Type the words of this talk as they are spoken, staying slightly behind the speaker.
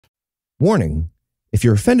Warning, if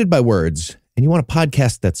you're offended by words and you want a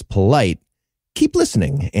podcast that's polite, keep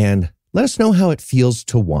listening and let us know how it feels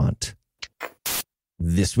to want.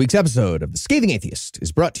 This week's episode of The Scathing Atheist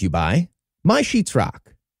is brought to you by My Sheets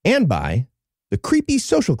Rock and by the creepy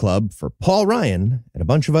social club for Paul Ryan and a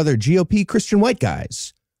bunch of other GOP Christian white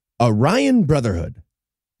guys, Orion Brotherhood.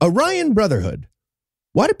 Orion Brotherhood.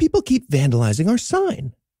 Why do people keep vandalizing our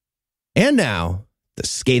sign? And now, The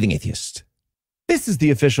Scathing Atheist. This is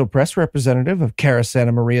the official press representative of Cara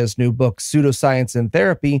Santa Maria's new book, Pseudoscience and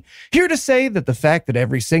Therapy, here to say that the fact that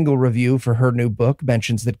every single review for her new book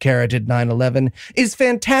mentions that Cara did 9/11 is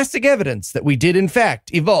fantastic evidence that we did, in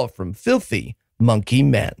fact, evolve from filthy monkey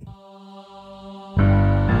men.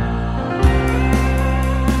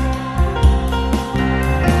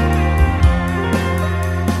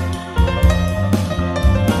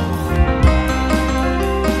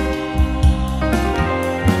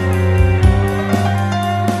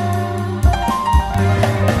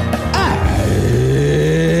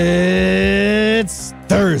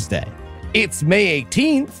 Thursday. It's May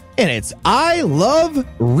 18th, And it's I Love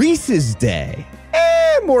Reese's Day.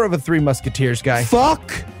 More of a Three Musketeers guy.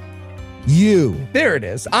 Fuck you. There it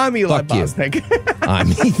is. I'm Eli Fuck you. Bosnick.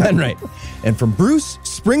 I'm Ethan Wright. And from Bruce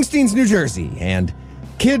Springsteen's New Jersey and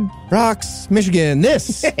Kid Rock's Michigan,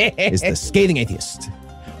 this is The Scathing Atheist.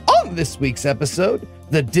 On this week's episode,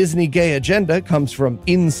 the Disney gay agenda comes from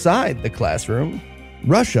inside the classroom.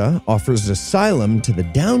 Russia offers asylum to the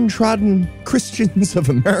downtrodden Christians of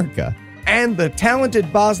America. And the talented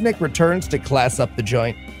Bosnick returns to class up the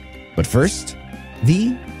joint. But first,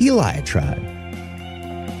 the Eli tribe.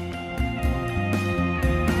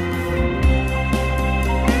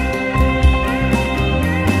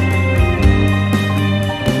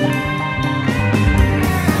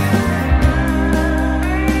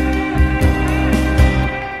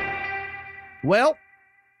 Well,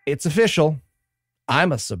 it's official.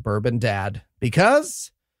 I'm a suburban dad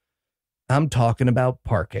because I'm talking about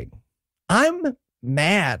parking. I'm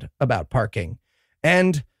mad about parking,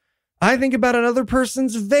 and I think about another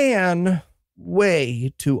person's van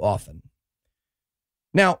way too often.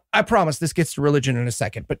 Now, I promise this gets to religion in a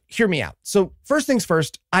second, but hear me out. So first things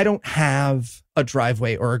first, I don't have a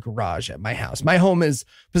driveway or a garage at my house. My home is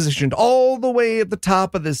positioned all the way at the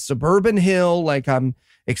top of this suburban hill, like I'm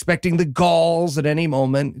expecting the Gauls at any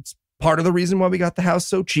moment. It's part of the reason why we got the house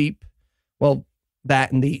so cheap. Well,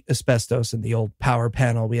 that and the asbestos and the old power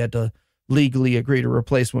panel we had to legally agree to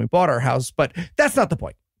replace when we bought our house, but that's not the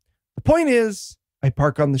point. The point is, I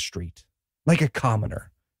park on the street like a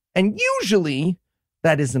commoner, and usually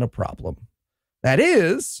that isn't a problem. That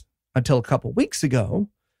is, until a couple weeks ago,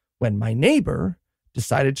 when my neighbor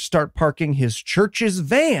decided to start parking his church's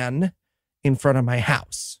van in front of my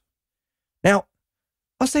house. Now,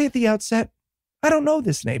 I'll say at the outset, I don't know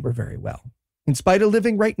this neighbor very well. In spite of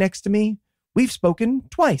living right next to me, we've spoken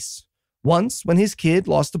twice. Once when his kid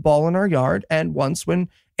lost a ball in our yard, and once when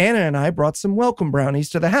Anna and I brought some welcome brownies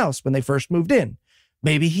to the house when they first moved in.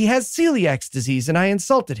 Maybe he has celiac disease and I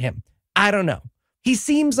insulted him. I don't know. He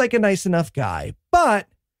seems like a nice enough guy, but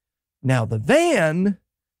now the van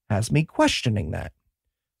has me questioning that.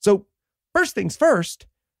 So first things first,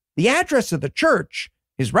 the address of the church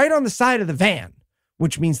is right on the side of the van,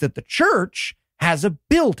 which means that the church has a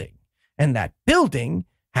building, and that building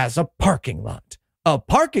has a parking lot. A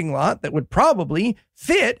parking lot that would probably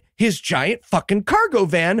fit his giant fucking cargo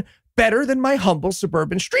van better than my humble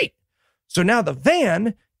suburban street. So now the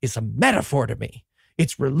van is a metaphor to me.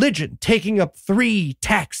 It's religion taking up 3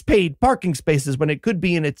 tax-paid parking spaces when it could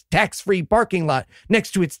be in its tax-free parking lot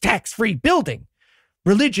next to its tax-free building.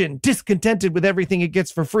 Religion, discontented with everything it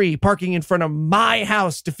gets for free, parking in front of my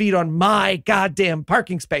house to feed on my goddamn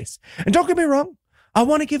parking space. And don't get me wrong, I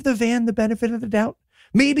want to give the van the benefit of the doubt.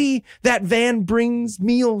 Maybe that van brings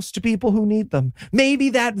meals to people who need them. Maybe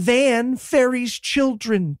that van ferries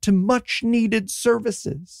children to much needed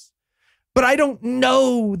services. But I don't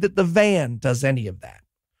know that the van does any of that.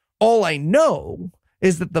 All I know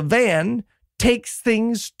is that the van takes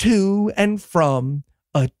things to and from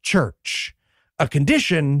a church, a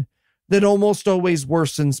condition that almost always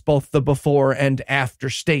worsens both the before and after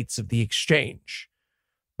states of the exchange.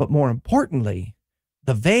 But more importantly,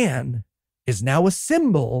 the van is now a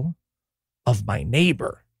symbol of my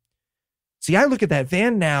neighbor. See, I look at that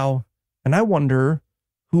van now and I wonder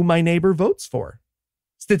who my neighbor votes for.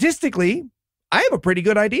 Statistically, I have a pretty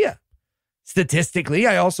good idea. Statistically,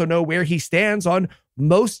 I also know where he stands on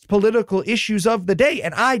most political issues of the day,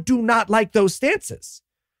 and I do not like those stances.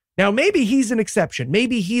 Now, maybe he's an exception.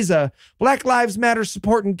 Maybe he's a Black Lives Matter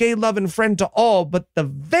supporting, gay loving friend to all, but the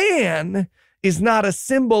van is not a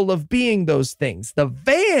symbol of being those things. The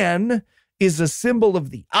van is a symbol of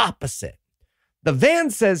the opposite. The van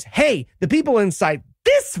says, hey, the people inside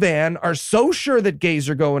this van are so sure that gays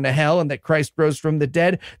are going to hell and that Christ rose from the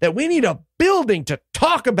dead that we need a building to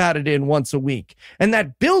talk about it in once a week. And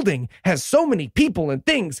that building has so many people and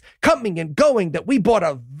things coming and going that we bought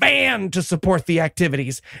a van to support the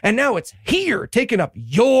activities. And now it's here taking up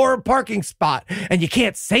your parking spot. And you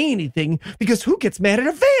can't say anything because who gets mad at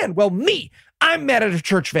a van? Well, me. I'm mad at a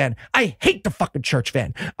church van. I hate the fucking church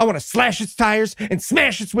van. I want to slash its tires and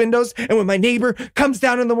smash its windows. And when my neighbor comes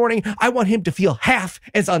down in the morning, I want him to feel half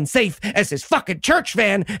as unsafe as his fucking church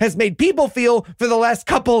van has made people feel for the last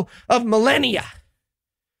couple of millennia.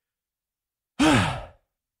 But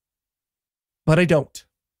I don't.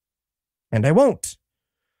 And I won't.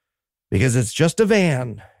 Because it's just a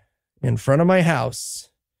van in front of my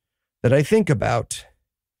house that I think about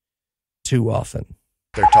too often.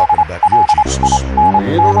 They're talking about your Jesus.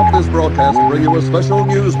 We interrupt this broadcast to bring you a special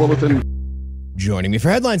news bulletin. Joining me for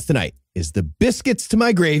headlines tonight is the biscuits to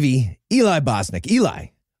my gravy, Eli Bosnick. Eli,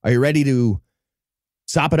 are you ready to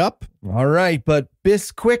sop it up? All right, but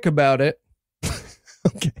quick about it.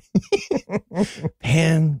 Okay.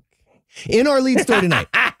 In our lead story tonight,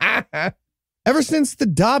 ever since the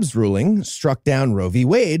Dobbs ruling struck down Roe v.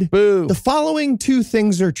 Wade, Boo. the following two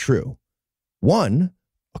things are true. One,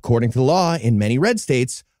 according to the law in many red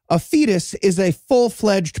states, a fetus is a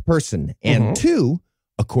full-fledged person. And two,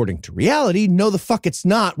 according to reality, no, the fuck it's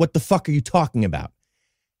not. What the fuck are you talking about?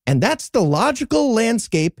 And that's the logical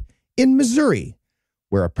landscape in Missouri,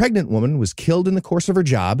 where a pregnant woman was killed in the course of her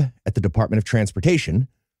job at the Department of Transportation.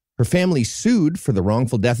 Her family sued for the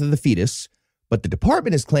wrongful death of the fetus, but the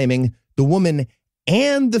department is claiming the woman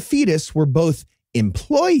and the fetus were both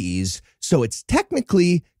employees, so it's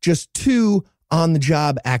technically just two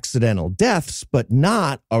on-the-job accidental deaths, but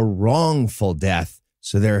not a wrongful death,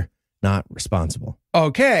 so they're not responsible.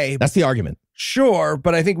 Okay. That's the argument. Sure,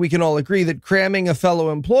 but I think we can all agree that cramming a fellow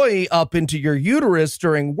employee up into your uterus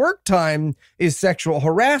during work time is sexual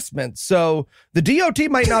harassment. So the DOT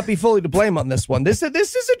might not be fully to blame on this one. This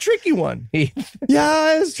is a tricky one.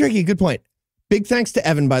 Yeah, it's tricky. Good point. Big thanks to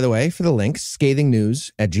Evan, by the way, for the links.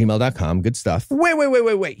 ScathingNews@gmail.com. Good stuff.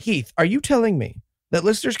 Wait. Heath, are you telling me that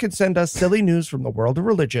listeners can send us silly news from the world of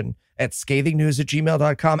religion at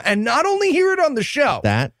ScathingNews@gmail.com and not only hear it on the show,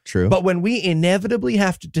 That true. but when we inevitably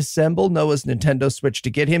have to disassemble Noah's Nintendo Switch to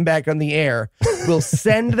get him back on the air, we'll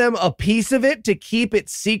send them a piece of it to keep it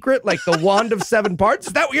secret, like the wand of 7 parts?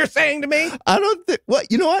 Is that what you're saying to me? I don't think, well,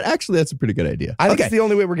 you know what? Actually, that's a pretty good idea. I think it's the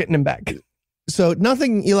only way we're getting him back. So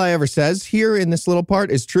nothing Eli ever says here in this little part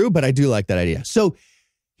is true, but I do like that idea. So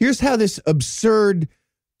here's how this absurd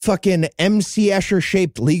fucking MC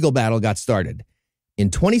Escher-shaped legal battle got started. In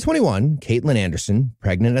 2021, Caitlin Anderson,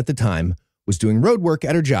 pregnant at the time, was doing road work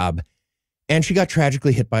at her job, and she got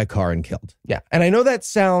tragically hit by a car and killed. Yeah, and I know that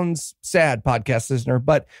sounds sad, podcast listener,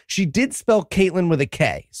 but she did spell Caitlin with a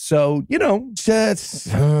K. So, you know. It's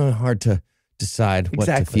hard to decide what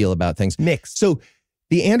to feel about things. Mixed. So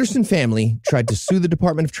the Anderson family tried to sue the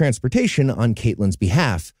Department of Transportation on Caitlin's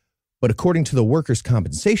behalf, but according to the workers'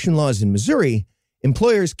 compensation laws in Missouri,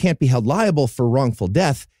 employers can't be held liable for wrongful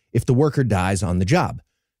death if the worker dies on the job.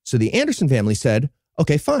 So the Anderson family said,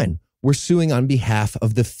 okay, fine, we're suing on behalf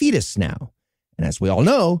of the fetus now. And as we all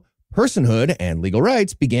know, personhood and legal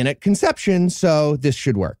rights begin at conception, so this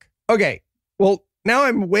should work. Okay, well, now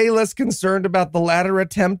I'm way less concerned about the latter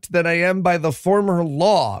attempt than I am by the former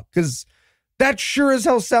law, because that sure as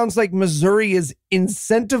hell sounds like Missouri is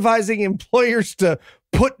incentivizing employers to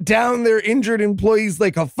put down their injured employees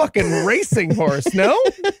like a fucking racing horse, no?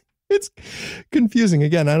 It's confusing.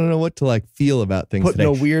 Again, I don't know what to feel about things Putting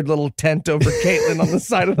today. a weird little tent over Caitlin on the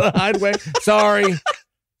side of the highway. Sorry.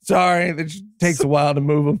 It just takes a while to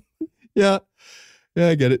move them. Yeah,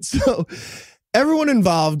 I get it. So everyone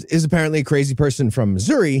involved is apparently a crazy person from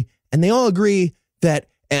Missouri, and they all agree that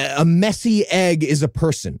a messy egg is a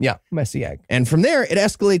person. Yeah, messy egg. And from there, it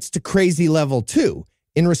escalates to crazy level 2.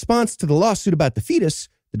 In response to the lawsuit about the fetus,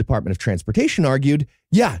 the Department of Transportation argued,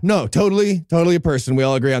 yeah, no, totally a person. We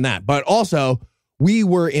all agree on that. But also, we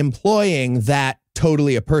were employing that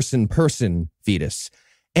totally a person fetus.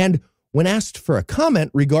 And when asked for a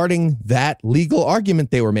comment regarding that legal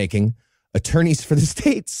argument they were making, attorneys for the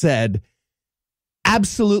state said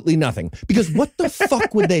absolutely nothing. Because what the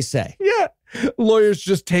fuck would they say? Yeah. Lawyer's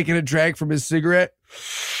just taking a drag from his cigarette.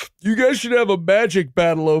 You guys should have a magic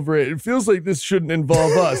battle over it. It feels like this shouldn't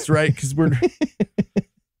involve us, right? Because we're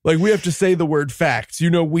we have to say the word facts.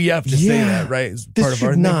 We have to say that, right? As This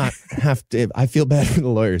should not have to. I feel bad for the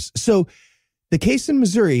lawyers. So the case in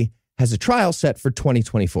Missouri has a trial set for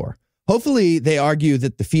 2024. Hopefully, they argue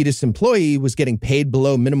that the fetus employee was getting paid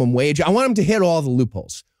below minimum wage. I want them to hit all the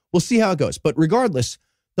loopholes. We'll see how it goes. But regardless,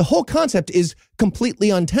 the whole concept is completely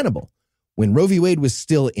untenable. When Roe v. Wade was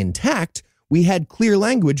still intact, we had clear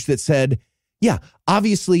language that said, yeah,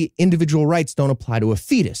 obviously individual rights don't apply to a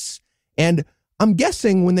fetus. And I'm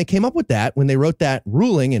guessing when they came up with that, when they wrote that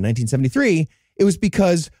ruling in 1973, it was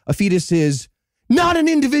because a fetus is not an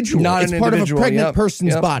individual. It's part of a pregnant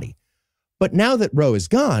person's body. But now that Roe is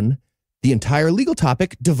gone, the entire legal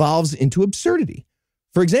topic devolves into absurdity.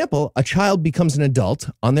 For example, a child becomes an adult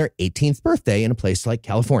on their 18th birthday in a place like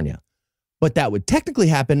California. But that would technically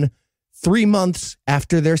happen 3 months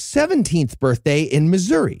after their 17th birthday in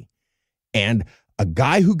Missouri. And a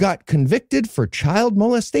guy who got convicted for child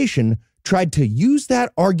molestation tried to use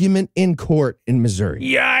that argument in court in Missouri.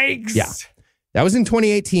 Yikes. Yeah. That was in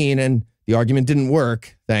 2018, and the argument didn't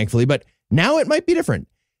work, thankfully, but now it might be different.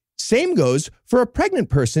 Same goes for a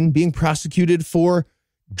pregnant person being prosecuted for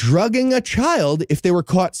drugging a child if they were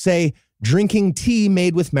caught, say, drinking tea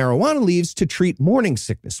made with marijuana leaves to treat morning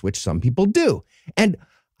sickness, which some people do. And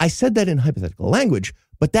I said that in hypothetical language,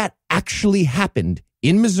 but that actually happened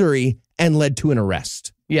in Missouri and led to an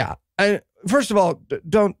arrest. Yeah. First of all,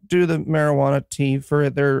 don't do the marijuana tea for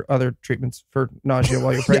it. There are other treatments for nausea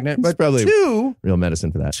while you're pregnant. Yeah, but probably two, real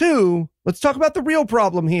medicine for that. Two, let's talk about the real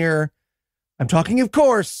problem here. I'm talking, of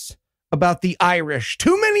course, about the Irish.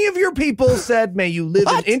 Too many of your people said, may you live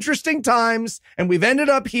in interesting times, and we've ended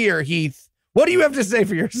up here, Heath. What do you have to say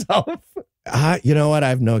for yourself? You know what? I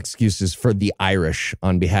have no excuses for the Irish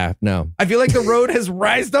on behalf. No. I feel like the road has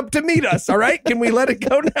rised up to meet us. All right. Can we let it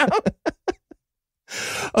go now?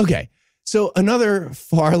 Okay. So another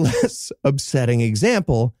far less upsetting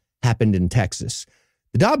example happened in Texas.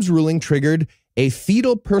 The Dobbs ruling triggered a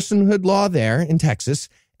fetal personhood law there in Texas.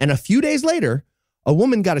 And a few days later, a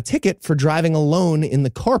woman got a ticket for driving alone in the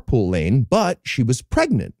carpool lane, but she was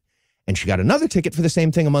pregnant. And she got another ticket for the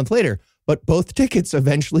same thing a month later. But both tickets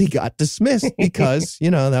eventually got dismissed because,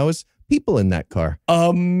 that was people in that car.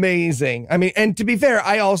 Amazing. I mean, and to be fair,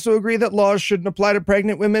 I also agree that laws shouldn't apply to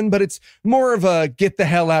pregnant women, but it's more of a get the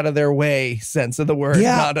hell out of their way sense of the word.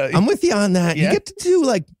 Yeah, I'm with you on that. Yeah. You get to do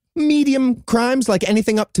like medium crimes, like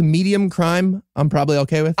anything up to medium crime, I'm probably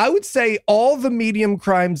okay with. I would say all the medium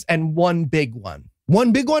crimes and one big one.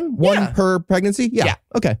 One big one? One per pregnancy? Yeah.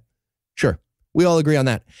 Okay. Sure. We all agree on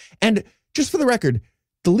that. And just for the record,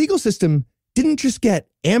 the legal system didn't just get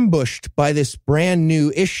ambushed by this brand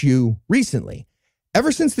new issue recently.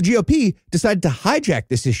 Ever since the GOP decided to hijack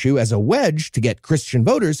this issue as a wedge to get Christian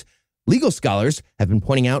voters, legal scholars have been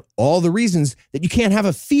pointing out all the reasons that you can't have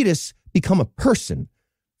a fetus become a person.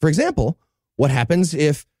 For example, what happens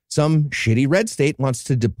if some shitty red state wants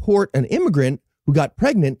to deport an immigrant who got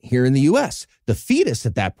pregnant here in the U.S.? The fetus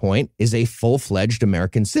at that point is a full-fledged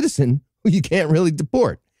American citizen who you can't really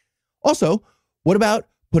deport. Also, what about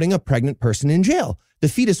putting a pregnant person in jail? The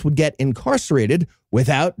fetus would get incarcerated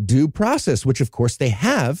without due process, which of course they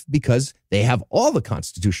have because they have all the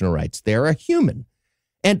constitutional rights. They're a human.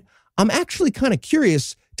 And I'm actually kind of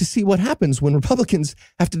curious to see what happens when Republicans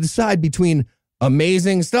have to decide between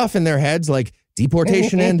amazing stuff in their heads like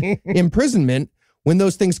deportation and imprisonment when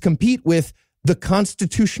those things compete with the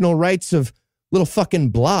constitutional rights of little fucking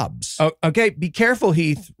blobs. Oh, okay, be careful,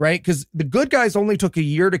 Heath, right? Because the good guys only took a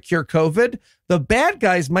year to cure COVID. The bad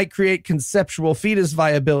guys might create conceptual fetus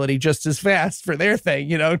viability just as fast for their thing,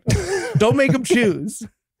 Don't make them choose.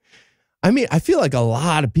 I mean, I feel like a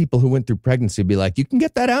lot of people who went through pregnancy be like, you can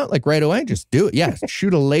get that out like right away. Just do it. Yeah.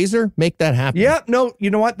 Shoot a laser, make that happen. Yeah. No,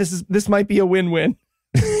 you know what? This might be a win-win.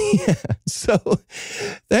 Yeah. So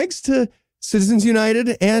thanks to Citizens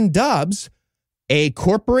United and Dobbs, a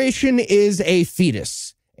corporation is a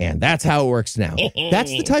fetus. And that's how it works now.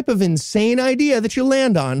 That's the type of insane idea that you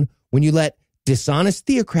land on when you let dishonest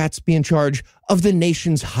theocrats be in charge of the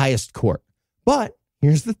nation's highest court. But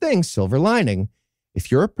here's the thing, silver lining. If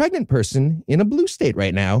you're a pregnant person in a blue state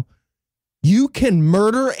right now, you can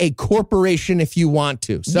murder a corporation if you want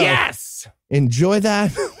to. So yes! Enjoy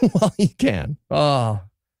that while you can. Oh,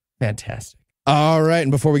 fantastic. All right.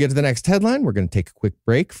 And before we get to the next headline, we're going to take a quick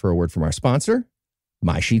break for a word from our sponsor,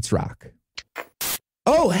 My Sheets Rock.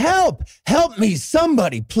 Oh, help! Help me,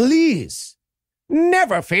 somebody, please.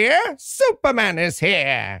 Never fear. Superman is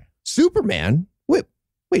here. Superman?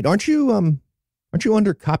 Wait, aren't you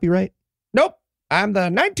under copyright? Nope. I'm the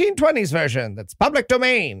 1920s version that's public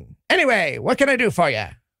domain. Anyway, what can I do for you?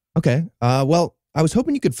 Okay. Well, I was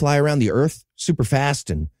hoping you could fly around the Earth super fast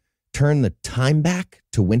and turn the time back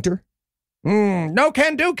to winter. No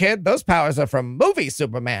can do, kid. Those powers are from movie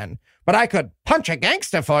Superman. But I could punch a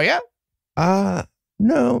gangster for you.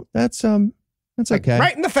 No, that's That's okay.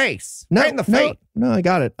 Right in the face. No, right in the face. No, I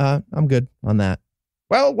got it. I'm good on that.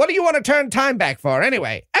 Well, what do you want to turn time back for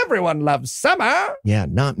anyway? Everyone loves summer. Yeah,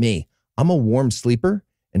 not me. I'm a warm sleeper,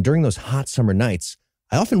 and during those hot summer nights,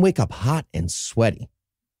 I often wake up hot and sweaty.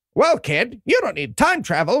 Well, kid, you don't need time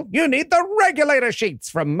travel. You need the regulator sheets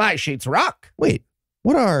from My Sheets Rock. Wait,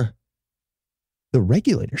 what are the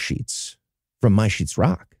regulator sheets from My Sheets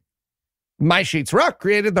Rock? My Sheets Rock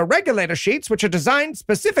created the regulator sheets, which are designed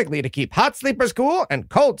specifically to keep hot sleepers cool and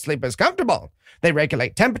cold sleepers comfortable. They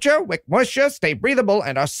regulate temperature, wick moisture, stay breathable,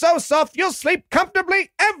 and are so soft you'll sleep comfortably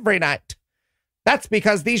every night. That's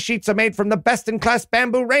because these sheets are made from the best-in-class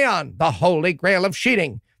bamboo rayon, the holy grail of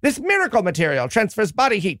sheeting. This miracle material transfers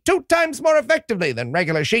body heat 2 times more effectively than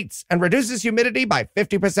regular sheets and reduces humidity by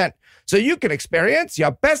 50%, so you can experience your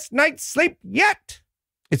best night's sleep yet.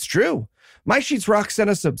 It's true. My Sheets Rock sent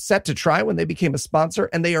us a set to try when they became a sponsor,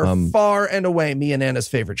 and they are far and away me and Anna's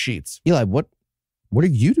favorite sheets. Eli, what are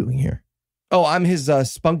you doing here? Oh, I'm his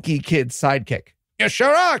spunky kid sidekick. You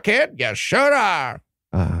sure are, kid. You sure are.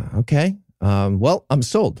 Okay. Well, I'm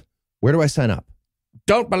sold. Where do I sign up?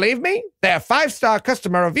 Don't believe me? Their 5-star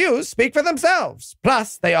customer reviews speak for themselves.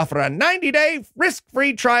 Plus, they offer a 90-day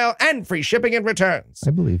risk-free trial and free shipping and returns. I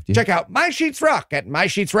believed you. Check out My Sheets Rock at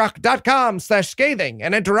mysheetsrock.com/scathing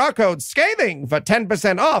and enter our code SCATHING for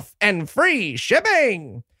 10% off and free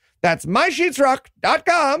shipping. That's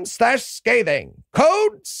mysheetsrock.com/scathing.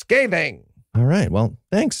 Code SCATHING. All right. Well,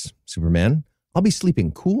 thanks, Superman. I'll be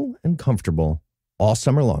sleeping cool and comfortable all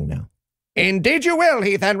summer long now. Indeed you will,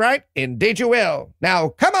 Heath Enright. Indeed you will. Now,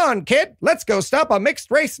 come on, kid. Let's go stop a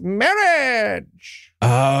mixed-race marriage.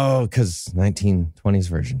 Oh, because 1920s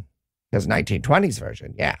version. Because 1920s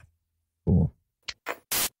version, yeah. Cool.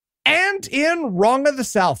 And in Wrong of the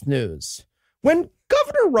South news, when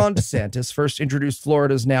Governor Ron DeSantis first introduced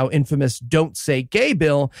Florida's now infamous Don't Say Gay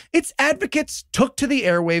bill, its advocates took to the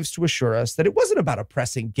airwaves to assure us that it wasn't about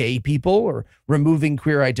oppressing gay people or removing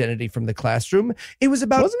queer identity from the classroom. It was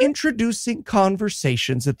about introducing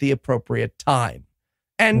conversations at the appropriate time.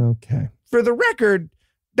 And for the record,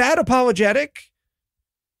 that apologetic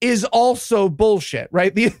is also bullshit,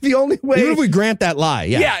 right? The only way... Even if we grant that lie,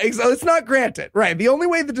 yeah. Yeah, let's not grant it, right? The only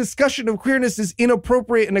way the discussion of queerness is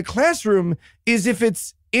inappropriate in a classroom is if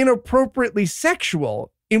it's inappropriately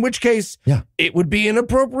sexual, in which case it would be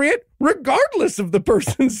inappropriate regardless of the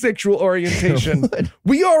person's sexual orientation.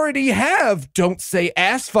 We already have Don't Say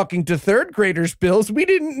Ass Fucking to Third Graders bills. We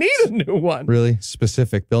didn't need a new one. Really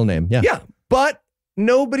specific bill name, yeah. Yeah, but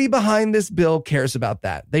nobody behind this bill cares about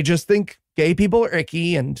that. They just think gay people are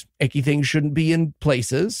icky and icky things shouldn't be in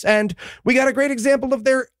places. And we got a great example of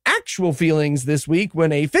their actual feelings this week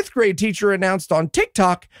when a 5th grade teacher announced on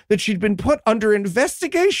TikTok that she'd been put under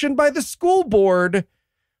investigation by the school board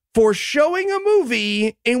for showing a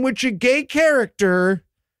movie in which a gay character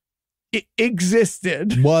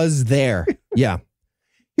existed. Was there. Yeah.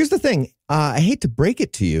 Here's the thing. I hate to break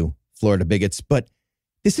it to you, Florida bigots, but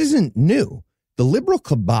this isn't new. The liberal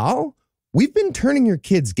cabal, we've been turning your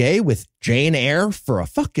kids gay with Jane Eyre for a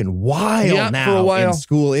fucking while now in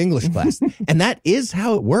school English class. And that is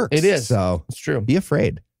how it works. It is. So it's true. Be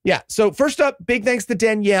afraid. Yeah. So first up, big thanks to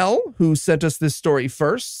Danielle, who sent us this story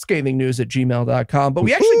first, ScathingNews@gmail.com. But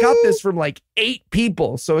we actually got this from like 8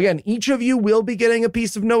 people. So again, each of you will be getting a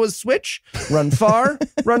piece of Noah's Switch. Run far,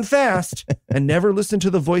 run fast, and never listen to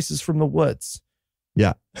the voices from the woods.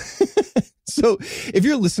 Yeah. So if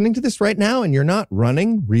you're listening to this right now and you're not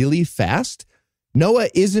running really fast, Noah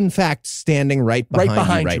is in fact standing right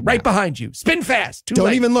behind you. Right behind you. Spin fast.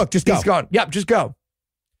 Don't even look. Just go. He's gone. Yep, just go.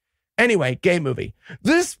 Anyway, gay movie.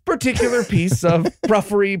 This particular piece of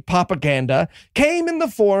puffery propaganda came in the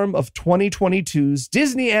form of 2022's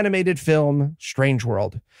Disney animated film, Strange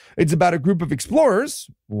World. It's about a group of explorers,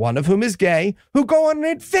 one of whom is gay, who go on an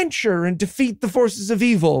adventure and defeat the forces of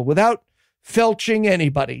evil without felching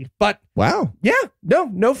anybody. But no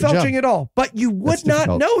felching at all. But you would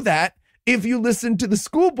not know that if you listened to the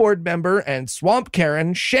school board member and swamp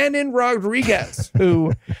Karen, Shannon Rodriguez,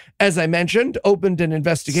 who, as I mentioned, opened an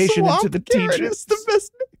investigation into the teachers.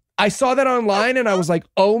 I saw that online and I was like,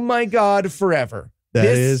 oh my God, forever. That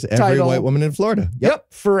is every white woman in Florida.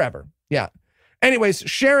 Yep, forever. Yeah. Anyways,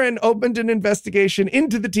 Sharon opened an investigation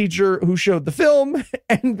into the teacher who showed the film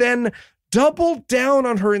and then doubled down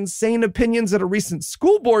on her insane opinions at a recent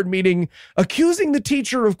school board meeting, accusing the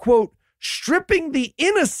teacher of, quote, stripping the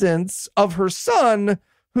innocence of her son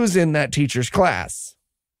who's in that teacher's class.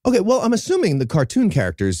 Okay, well, I'm assuming the cartoon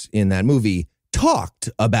characters in that movie talked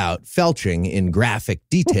about felching in graphic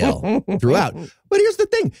detail throughout. But here's the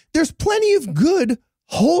thing. There's plenty of good,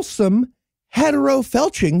 wholesome,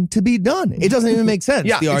 hetero-felching to be done. It doesn't even make sense,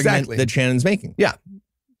 Yeah, the argument exactly. that Shannon's making. Yeah.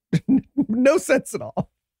 No sense at all.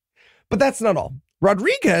 But that's not all.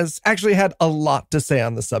 Rodriguez actually had a lot to say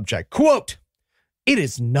on the subject. Quote, "It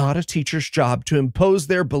is not a teacher's job to impose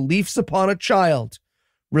their beliefs upon a child.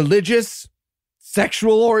 Religious,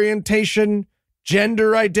 sexual orientation,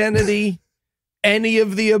 gender identity, any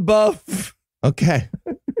of the above." Okay.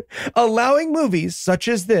 Allowing movies such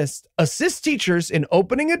as this assist teachers in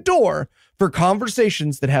opening a door for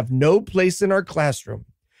conversations that have no place in our classroom.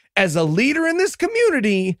 As a leader in this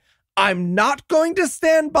community, I'm not going to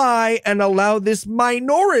stand by and allow this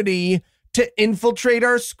minority to infiltrate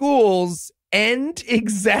our schools. End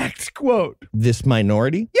exact quote. This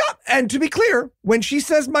minority? Yeah, and to be clear, when she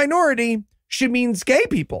says minority, she means gay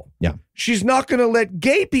people. Yeah. She's not going to let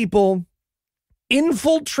gay people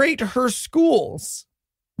infiltrate her schools.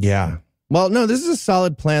 Yeah. Well, no, this is a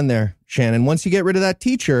solid plan there, Shannon. Once you get rid of that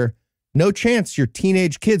teacher, no chance your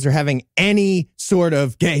teenage kids are having any sort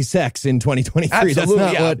of gay sex in 2023. Absolutely, That's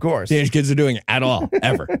not yeah, what of course. teenage kids are doing at all,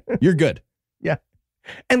 ever. You're good. Yeah.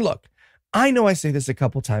 And look, I know I say this a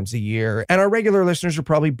couple times a year, and our regular listeners are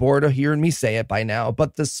probably bored of hearing me say it by now,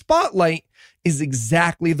 but the spotlight is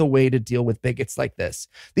exactly the way to deal with bigots like this.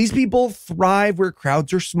 These people thrive where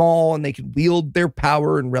crowds are small and they can wield their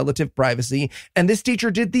power in relative privacy, and this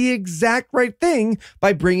teacher did the exact right thing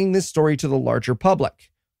by bringing this story to the larger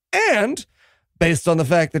public. And based on the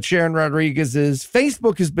fact that Sharon Rodriguez's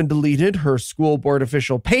Facebook has been deleted, her school board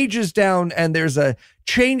official page is down, and there's a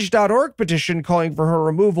change.org petition calling for her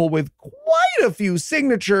removal with quite a few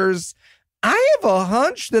signatures, I have a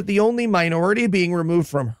hunch that the only minority being removed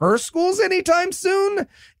from her schools anytime soon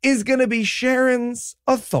is going to be Sharon's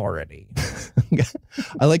authority.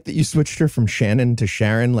 I like that you switched her from Shannon to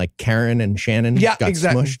Sharon, like Karen and Shannon Yeah, got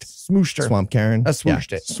exactly. smooshed her. Swamp Karen.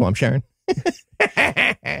 Swooshed it. Swamp Sharon.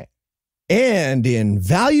 And in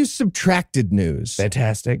value subtracted news,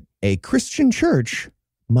 Fantastic. a Christian church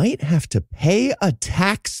might have to pay a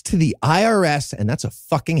tax to the IRS, and that's a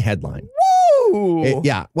fucking headline. Woo!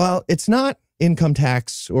 Yeah, well, it's not income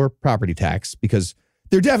tax or property tax because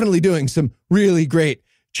they're definitely doing some really great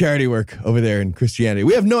charity work over there in Christianity.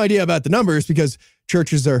 We have no idea about the numbers because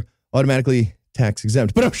churches are automatically tax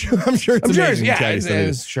exempt, but I'm sure it's amazing. Yeah, charity it stuff.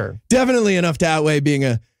 is, sure. Definitely enough to outweigh being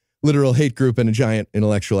a literal hate group and a giant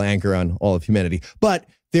intellectual anchor on all of humanity. But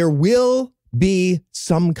there will be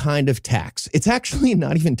some kind of tax. It's actually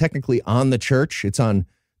not even technically on the church. It's on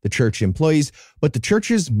the church employees, but the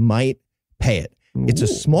churches might pay it. It's a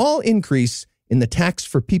small increase in the tax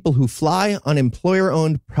for people who fly on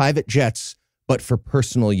employer-owned private jets, but for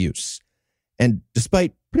personal use. And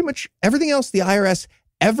despite pretty much everything else the IRS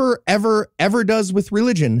ever does with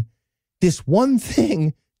religion, this one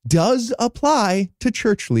thing does apply to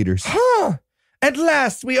church leaders. Huh. At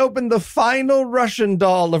last, we opened the final Russian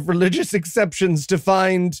doll of religious exceptions to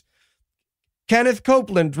find Kenneth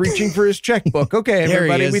Copeland reaching for his checkbook. Okay, There he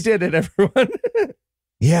everybody, is. we did it, everyone.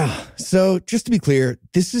 Yeah. So just to be clear,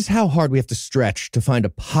 this is how hard we have to stretch to find a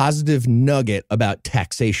positive nugget about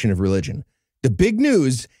taxation of religion. The big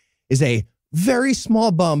news is a very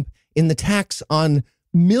small bump in the tax on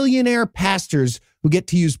millionaire pastors who get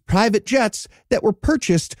to use private jets that were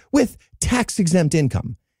purchased with tax-exempt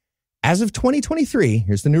income. As of 2023,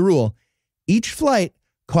 here's the new rule, each flight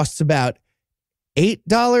costs about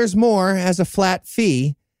 $8 more as a flat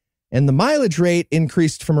fee, and the mileage rate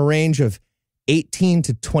increased from a range of 18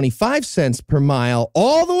 to 25 cents per mile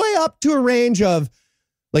all the way up to a range of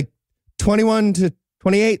like 21 to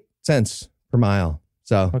 28 cents per mile.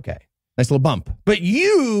 So, Okay. nice little bump. But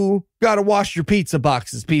you got to wash your pizza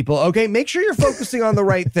boxes, people. Okay. Make sure you're focusing on the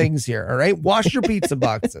right things here. All right. Wash your pizza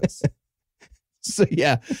boxes. So,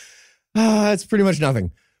 yeah, it's pretty much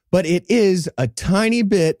nothing. But it is a tiny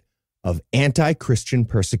bit of anti-Christian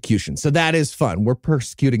persecution. So that is fun. We're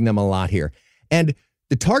persecuting them a lot here. And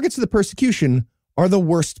the targets of the persecution are the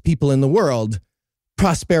worst people in the world,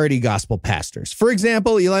 prosperity gospel pastors. For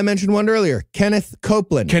example, Eli mentioned one earlier, Kenneth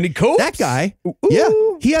Copeland. Kenny Copes? That guy, Ooh. yeah,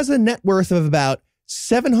 he has a net worth of about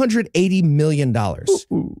 $780 million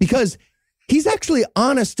because he's actually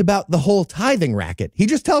honest about the whole tithing racket. He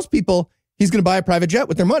just tells people he's going to buy a private jet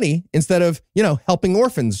with their money instead of, helping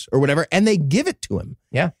orphans or whatever, and they give it to him.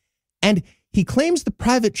 Yeah. And he claims the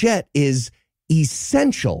private jet is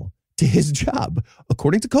essential to his job.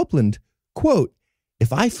 According to Copeland, quote,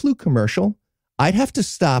 if I flew commercial, I'd have to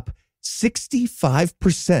stop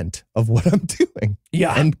 65% of what I'm doing.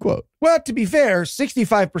 Yeah. End quote. Well, to be fair,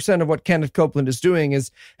 65% of what Kenneth Copeland is doing is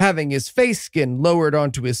having his face skin lowered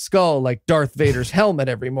onto his skull like Darth Vader's helmet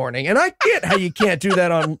every morning. And I get how you can't do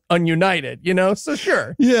that on United, you know? So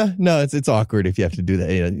sure. Yeah, no, it's awkward if you have to do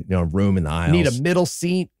that, you know, room in the aisles. Need a middle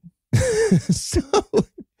seat. So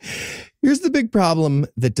here's the big problem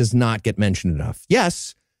that does not get mentioned enough.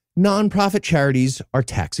 Yes, nonprofit charities are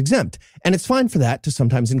tax exempt, and it's fine for that to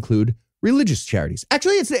sometimes include religious charities.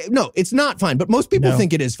 Actually, it's not fine, but most people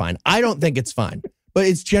think it is fine. I don't think it's fine, but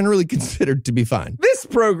it's generally considered to be fine. This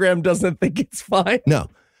program doesn't think it's fine. No,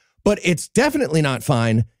 but it's definitely not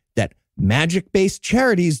fine that magic-based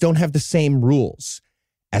charities don't have the same rules.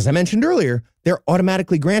 As I mentioned earlier, they're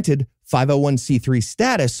automatically granted 501c3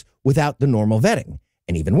 status without the normal vetting.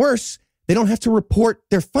 And even worse, they don't have to report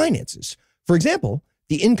their finances. For example,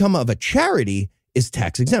 the income of a charity is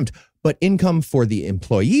tax exempt, but income for the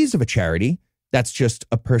employees of a charity, that's just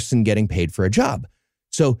a person getting paid for a job.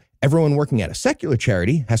 So everyone working at a secular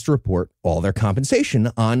charity has to report all their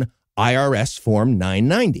compensation on IRS Form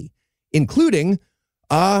 990, including,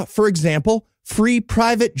 for example, free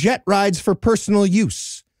private jet rides for personal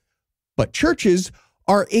use. But churches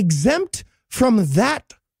are exempt from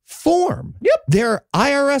that form. Yep. They're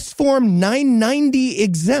IRS Form 990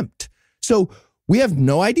 exempt. So we have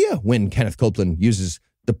no idea when Kenneth Copeland uses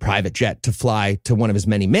the private jet to fly to one of his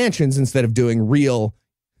many mansions instead of doing real,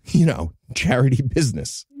 charity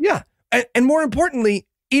business. Yeah. And more importantly,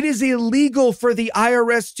 it is illegal for the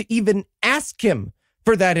IRS to even ask him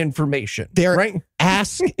for that information. They're right?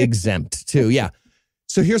 ask exempt too. Yeah.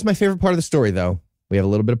 So here's my favorite part of the story, though. We have a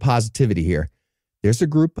little bit of positivity here. There's a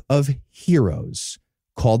group of heroes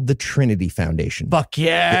called the Trinity Foundation. Fuck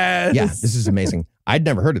yes. Yeah, this is amazing. I'd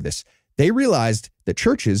never heard of this. They realized that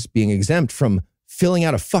churches being exempt from filling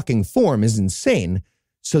out a fucking form is insane.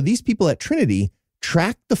 So these people at Trinity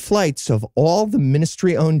track the flights of all the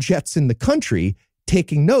ministry-owned jets in the country,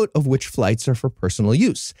 taking note of which flights are for personal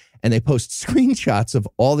use. And they post screenshots of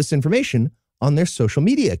all this information on their social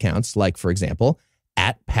media accounts, like, for example,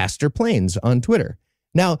 @PastorPlanes on Twitter.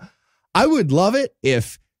 Now, I would love it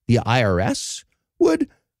if the IRS would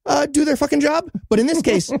do their fucking job. But in this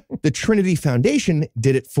case, the Trinity Foundation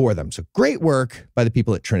did it for them. So great work by the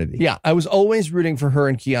people at Trinity. Yeah, I was always rooting for her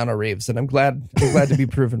and Keanu Reeves, and I'm glad to be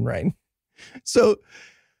proven right. So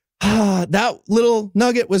that little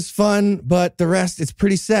nugget was fun, but the rest, it's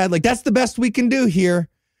pretty sad. Like, that's the best we can do here.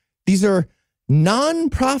 These are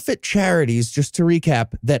non-profit charities, just to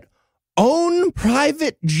recap, that own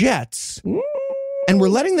private jets, and we're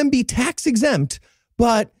letting them be tax exempt,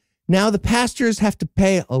 but now the pastors have to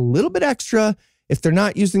pay a little bit extra if they're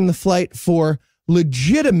not using the flight for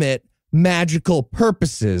legitimate magical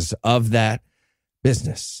purposes of that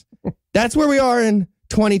business. That's where we are in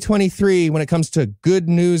 2023 when it comes to good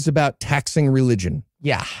news about taxing religion.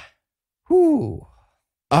 Yeah. Whew.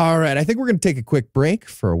 All right, I think we're going to take a quick break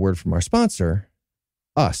for a word from our sponsor,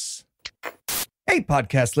 us. Hey,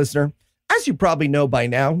 podcast listener. As you probably know by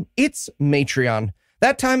now, it's Matreon.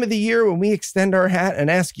 That time of the year when we extend our hat and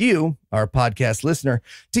ask you, our podcast listener,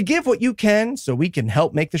 to give what you can so we can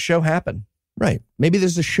help make the show happen. Right. Maybe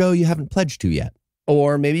there's a show you haven't pledged to yet.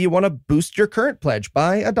 Or maybe you want to boost your current pledge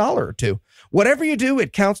by $1 or $2. Whatever you do,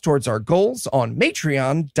 it counts towards our goals on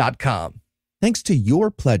Matreon.com. Thanks to your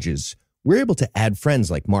pledges, we're able to add friends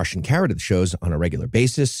like Marsh and Kara to the shows on a regular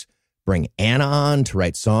basis, bring Anna on to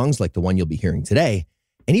write songs like the one you'll be hearing today,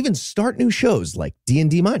 and even start new shows like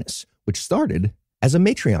D&D Minus, which started as a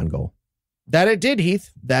Matreon goal. That it did,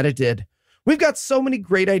 Heath. That it did. We've got so many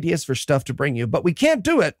great ideas for stuff to bring you, but we can't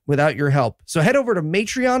do it without your help. So head over to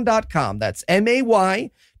Matreon.com. That's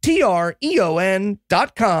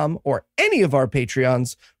Maytreon.com, or any of our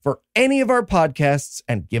Patreons for any of our podcasts,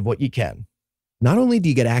 and give what you can. Not only do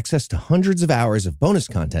you get access to hundreds of hours of bonus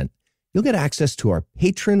content, you'll get access to our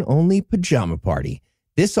patron-only pajama party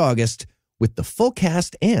this August with the full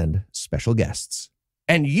cast and special guests.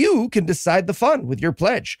 And you can decide the fun with your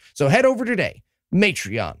pledge. So head over today.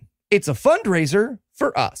 Matreon. It's a fundraiser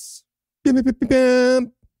for us. And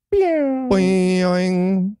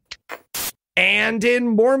in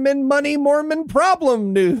Mormon money, Mormon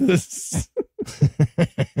problem news.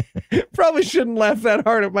 Probably shouldn't laugh that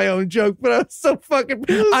hard at my own joke, but I was so fucking...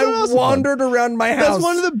 I wandered around my house. That's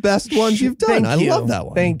one of the best ones you've done. I love that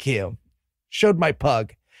one. Thank you. Showed my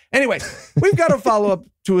pug. Anyway, we've got a follow-up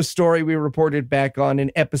to a story we reported back on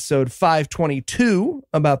in episode 522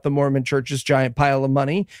 about the Mormon Church's giant pile of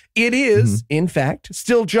money. It is, in fact,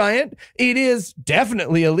 still giant. It is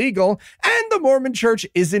definitely illegal. And the Mormon Church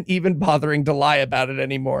isn't even bothering to lie about it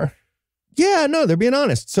anymore. Yeah, no, they're being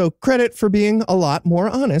honest. So credit for being a lot more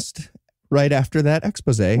honest right after that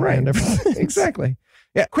expose. Right. And everything. Exactly.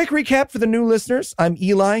 Yeah. Quick recap for the new listeners. I'm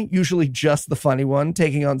Eli, usually just the funny one,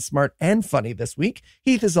 taking on smart and funny this week.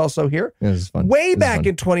 Heath is also here. Yeah, this is fun. Way back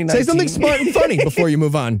in 2019. Say something smart and funny before you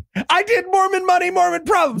move on. I did Mormon money, Mormon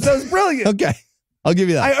problems. That was brilliant. Okay. I'll give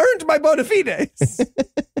you that. I earned my bona fides.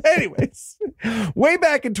 Anyways, way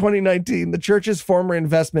back in 2019, the church's former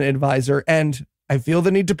investment advisor, and I feel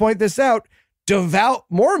the need to point this out, devout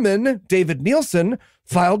Mormon David Nielsen,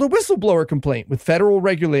 filed a whistleblower complaint with federal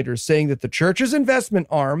regulators saying that the church's investment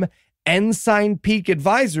arm, Ensign Peak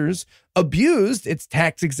Advisors, abused its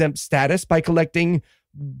tax-exempt status by collecting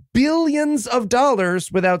billions of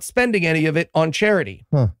dollars without spending any of it on charity.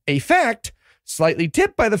 A fact slightly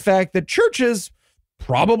tipped by the fact that churches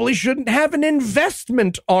probably shouldn't have an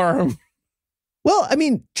investment arm. Well, I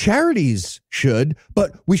mean, charities should,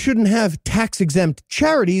 but we shouldn't have tax-exempt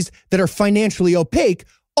charities that are financially opaque,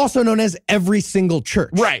 also known as every single church.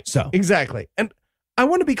 Right. So exactly. And I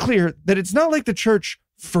want to be clear that it's not like the church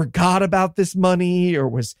forgot about this money or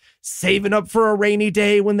was saving up for a rainy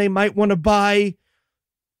day when they might want to buy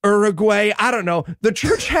Uruguay. I don't know. The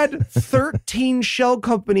church had 13 shell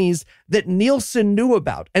companies that Nielsen knew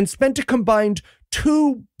about and spent a combined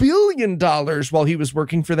 $2 billion while he was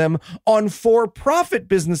working for them on for-profit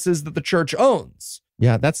businesses that the church owns.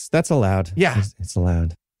 yeah, that's allowed. Yeah. It's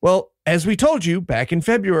allowed. Well, as we told you back in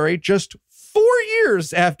February, just 4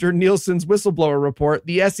 years after Nielsen's whistleblower report,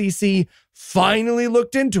 the SEC finally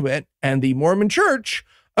looked into it, and the Mormon Church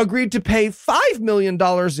agreed to pay $5 million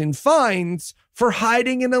in fines for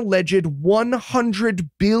hiding an alleged $100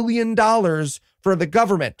 billion for the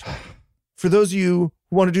government. For those of you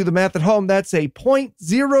who want to do the math at home, that's a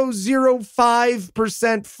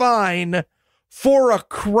 0.005% fine for a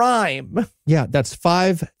crime. Yeah, that's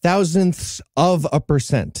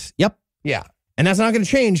 0.005%. Yep. Yeah. And that's not going to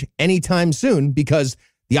change anytime soon because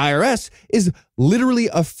the IRS is literally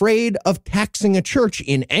afraid of taxing a church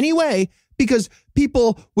in any way because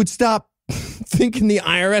people would stop thinking the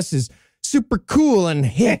IRS is super cool and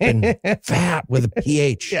hip and fat with a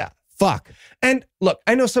PH. Yeah. Fuck. And look,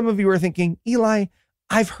 I know some of you are thinking, Eli,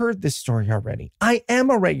 I've heard this story already. I am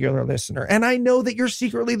a regular listener, and I know that you're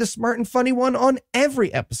secretly the smart and funny one on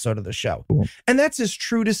every episode of the show. Cool. And that's as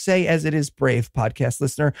true to say as it is brave, podcast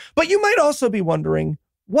listener. But you might also be wondering,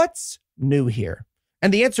 what's new here?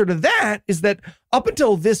 And the answer to that is that up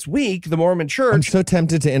until this week, the Mormon Church... I'm so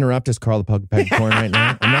tempted to interrupt as Carl the Pug Pegcorn right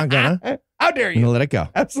now. I'm not gonna. How dare I'm gonna you? let it go.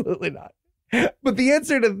 Absolutely not. But the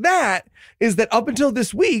answer to that is that up until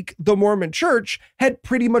this week, the Mormon Church had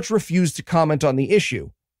pretty much refused to comment on the issue.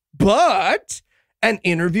 But an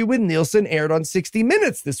interview with Nielsen aired on 60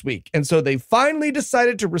 Minutes this week. And so they finally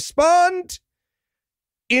decided to respond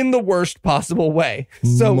in the worst possible way.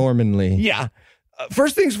 So, Mormonly. yeah.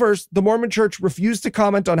 First things first, the Mormon Church refused to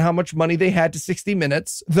comment on how much money they had to 60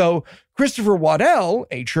 Minutes, though Christopher Waddell,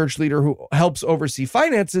 a church leader who helps oversee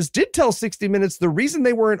finances, did tell 60 Minutes the reason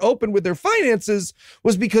they weren't open with their finances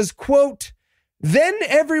was because, quote, then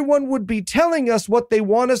everyone would be telling us what they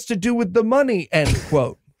want us to do with the money, end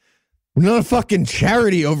quote. We're not a fucking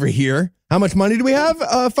charity over here. How much money do we have?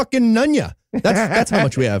 Fucking none ya. That's how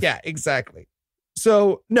much we have. Yeah, exactly.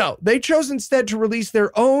 So, no, they chose instead to release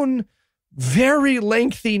their own very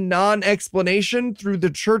lengthy non-explanation through the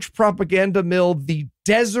church propaganda mill, the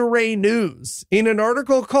Deseret News, in an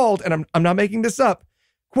article called, and I'm not making this up,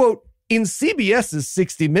 quote, in CBS's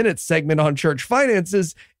 60 Minutes segment on church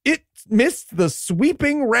finances, it missed the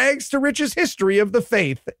sweeping rags to riches history of the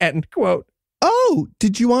faith, end quote. Oh,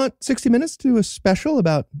 did you want 60 Minutes to do a special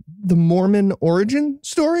about the Mormon origin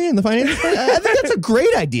story and the finances? I think that's a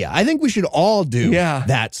great idea. I think we should all do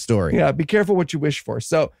that story. Yeah, be careful what you wish for.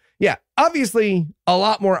 So, yeah, obviously a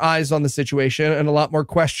lot more eyes on the situation and a lot more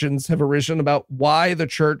questions have arisen about why the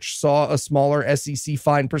church saw a smaller SEC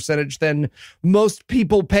fine percentage than most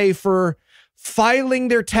people pay for filing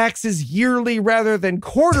their taxes yearly rather than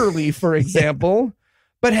quarterly, for example.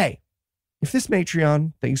 But hey, if this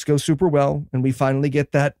Matreon, things go super well and we finally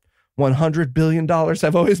get that $100 billion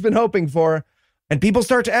I've always been hoping for, and people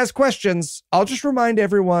start to ask questions, I'll just remind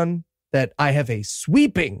everyone that I have a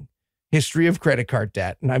sweeping history of credit card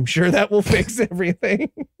debt, and I'm sure that will fix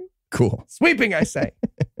everything. Cool. Sweeping, I say.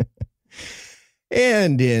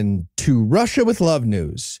 And in To Russia with Love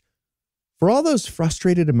news, for all those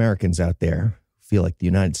frustrated Americans out there who feel like the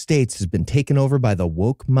United States has been taken over by the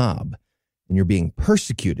woke mob and you're being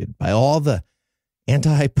persecuted by all the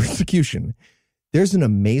anti-persecution, there's an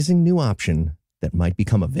amazing new option that might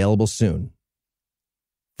become available soon.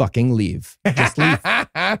 Fucking leave. Just leave.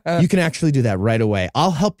 You can actually do that right away.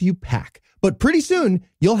 I'll help you pack. But pretty soon,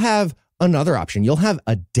 you'll have another option. You'll have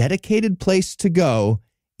a dedicated place to go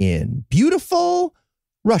in beautiful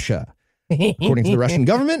Russia. According to the Russian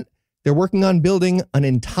government, they're working on building an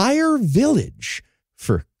entire village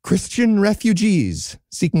for Christian refugees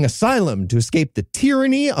seeking asylum to escape the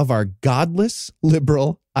tyranny of our godless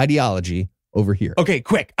liberal ideology over here. Okay,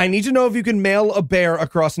 quick. I need to know if you can mail a bear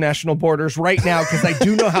across national borders right now, because I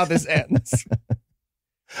do know how this ends.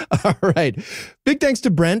 All right. Big thanks to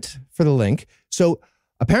Brent for the link. So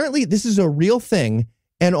apparently this is a real thing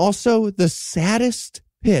and also the saddest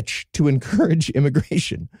pitch to encourage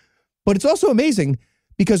immigration. But it's also amazing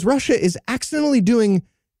because Russia is accidentally doing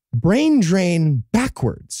brain drain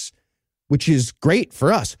backwards, which is great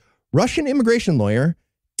for us. Russian immigration lawyer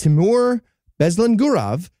Timur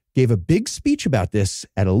Bezlengurov gave a big speech about this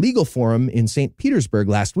at a legal forum in St. Petersburg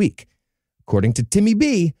last week. According to Timmy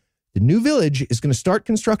B, the new village is going to start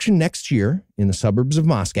construction next year in the suburbs of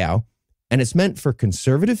Moscow, and it's meant for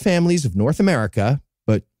conservative families of North America,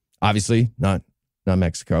 but obviously not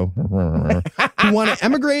Mexico, who want to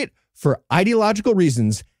emigrate for ideological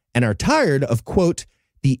reasons and are tired of, quote,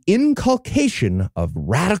 the inculcation of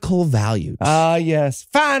radical values. Ah, yes.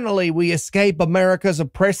 Finally, we escape America's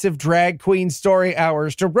oppressive drag queen story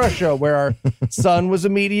hours to Russia, where our son was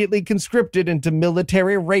immediately conscripted into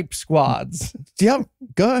military rape squads. Yep.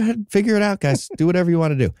 Go ahead. Figure it out, guys. Do whatever you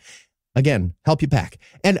want to do. Again, help you pack.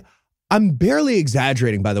 And I'm barely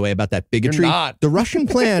exaggerating, by the way, about that bigotry. You're not. The Russian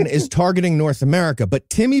plan is targeting North America, but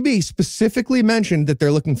Timmy B specifically mentioned that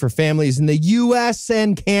they're looking for families in the U.S.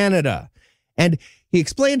 and Canada. And he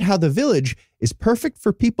explained how the village is perfect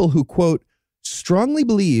for people who, quote, strongly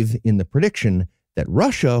believe in the prediction that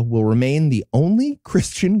Russia will remain the only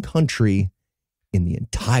Christian country in the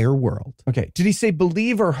entire world. Okay. Did he say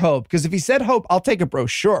believe or hope? Because if he said hope, I'll take a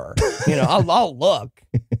brochure. I'll look.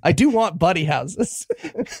 I do want buddy houses.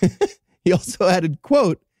 He also added,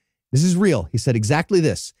 quote, this is real. He said exactly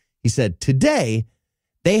this. He said, today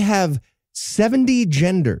they have 70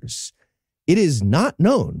 genders. It is not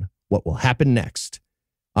known what will happen next.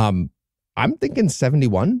 I'm thinking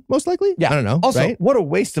 71, most likely. Yeah. I don't know. Also, right? What a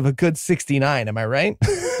waste of a good 69. Am I right?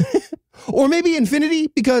 Or maybe infinity,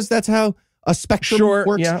 because that's how a spectrum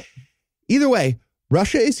works. Yeah. Either way,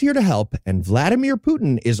 Russia is here to help, and Vladimir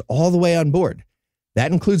Putin is all the way on board.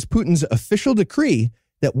 That includes Putin's official decree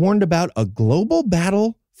that warned about a global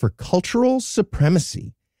battle for cultural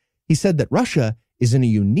supremacy. He said that Russia is in a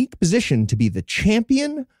unique position to be the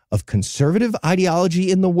champion of conservative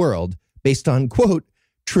ideology in the world based on, quote,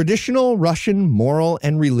 traditional Russian moral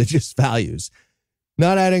and religious values.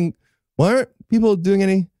 Not adding, why aren't people doing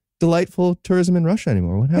any delightful tourism in Russia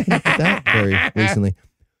anymore? What happened with that very recently?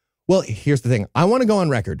 Well, here's the thing. I want to go on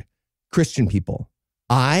record. Christian people,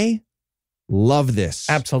 I love this.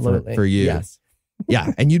 Absolutely. For you. Yes.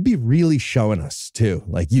 Yeah, and you'd be really showing us, too.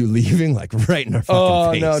 Like, you leaving, like, right in our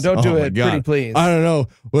fucking face. Oh, no, don't do it. God. Pretty please. I don't know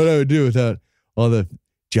what I would do without all the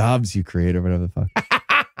jobs you create or whatever the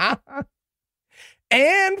fuck.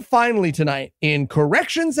 And finally tonight, in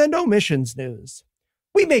corrections and omissions news,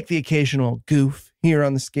 we make the occasional goof here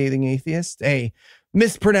on the Scathing Atheist, a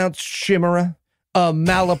mispronounced chimera, a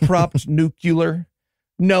malapropped nuclear.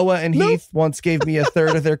 Noah and Heath once gave me a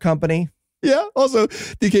third of their company. Yeah, also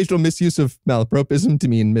the occasional misuse of malapropism to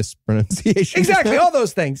mean mispronunciation. Exactly, all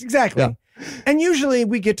those things, exactly. Yeah. And usually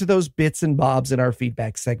we get to those bits and bobs in our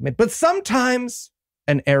feedback segment, but sometimes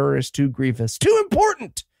an error is too grievous, too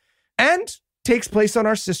important, and takes place on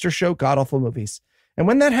our sister show, GodAwfulMovies. And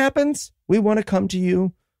when that happens, we want to come to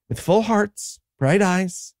you with full hearts, bright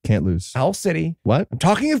eyes. Can't lose. Owl City. What? I'm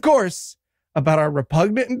talking, of course, about our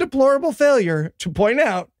repugnant and deplorable failure to point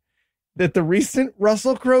out that the recent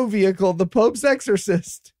Russell Crowe vehicle, the Pope's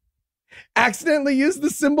Exorcist, accidentally used the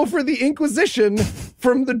symbol for the Inquisition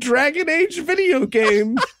from the Dragon Age video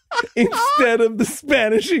game instead of the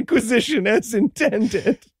Spanish Inquisition as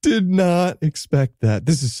intended. Did not expect that.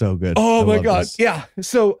 This is so good. Oh I my love God. this. Yeah.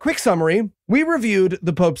 So quick summary. We reviewed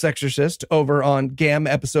The Pope's Exorcist over on GAM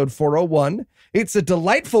episode 401. It's a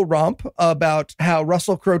delightful romp about how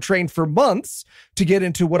Russell Crowe trained for months to get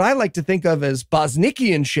into what I like to think of as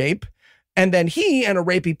Bosnickian shape. And then he and a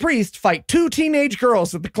rapey priest fight two teenage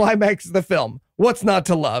girls at the climax of the film. What's not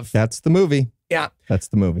to love? That's the movie. Yeah. That's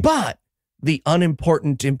the movie. But the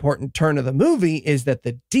important turn of the movie is that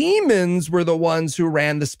the demons were the ones who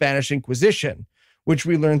ran the Spanish Inquisition, which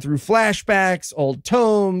we learn through flashbacks, old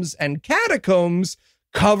tomes, and catacombs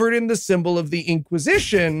covered in the symbol of the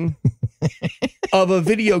Inquisition of a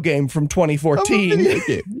video game from 2014. Of a video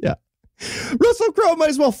game. Yeah. Russell Crowe might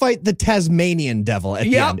as well fight the Tasmanian devil at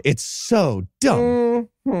the end. It's so dumb.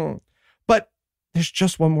 Mm-hmm. But there's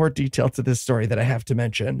just one more detail to this story that I have to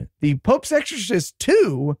mention. The Pope's Exorcist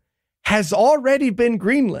 2 has already been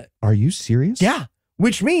greenlit. Are you serious? Yeah.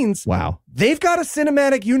 which means Wow. they've got a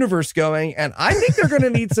cinematic universe going, and I think they're going to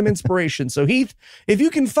need some inspiration. So, Heath, if you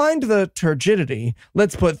can find the turgidity,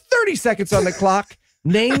 let's put 30 seconds on the clock.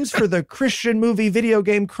 Names for the Christian movie video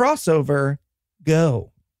game crossover.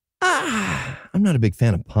 Go. I'm not a big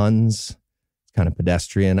fan of puns. It's kind of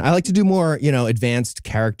pedestrian. I like to do more, advanced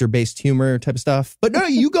character-based humor type of stuff. But no,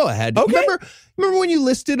 you go ahead. Okay. Remember when you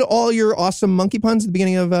listed all your awesome monkey puns at the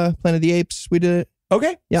beginning of Planet of the Apes? We did it.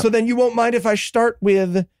 Okay. Yep. So then you won't mind if I start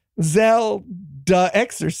with Zelda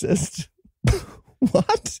Exorcist.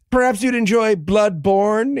 What? Perhaps you'd enjoy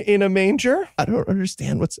Bloodborne in a manger. I don't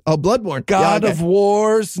understand Bloodborne. God Yeah, okay. of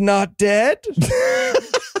War's Not Dead.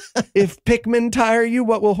 If Pikmin tire you,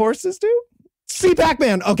 what will horses do? See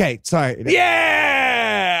Pac-Man. Okay, sorry.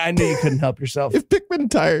 Yeah! I knew you couldn't help yourself. If Pikmin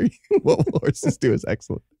tire you, what will horses do is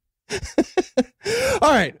excellent.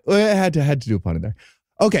 All right. I had to do a pun in there.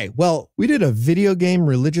 Okay, well, we did a video game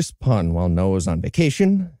religious pun while Noah was on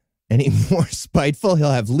vacation. Any more spiteful,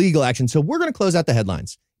 he'll have legal action. So we're going to close out the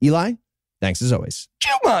headlines. Eli, thanks as always.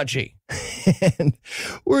 Jumanji. And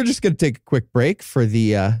we're just going to take a quick break for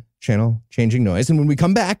the channel changing noise. And when we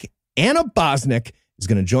come back, Anna Bosnick is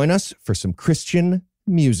going to join us for some Christian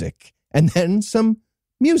music and then some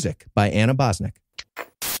music by Anna Bosnick.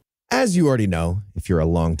 As you already know, if you're a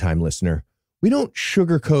longtime listener, we don't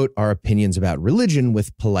sugarcoat our opinions about religion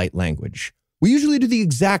with polite language. We usually do the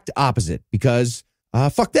exact opposite because,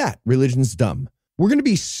 fuck that, religion's dumb. We're going to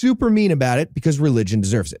be super mean about it because religion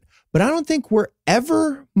deserves it. But I don't think we're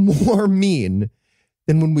ever more mean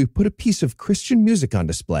than when we put a piece of Christian music on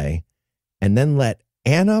display and then let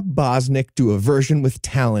Anna Bosnick do a version with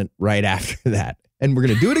talent right after that. And we're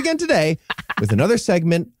going to do it again today with another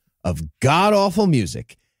segment of God-Awful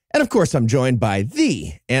Music. And of course, I'm joined by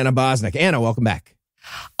the Anna Bosnick. Anna, welcome back.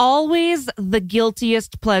 Always the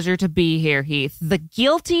guiltiest pleasure to be here, Heath. The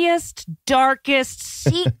guiltiest, darkest,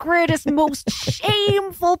 secretest, most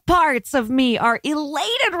shameful parts of me are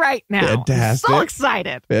elated right now. Fantastic. So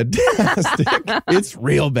excited. Fantastic. It's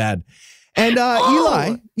real bad. And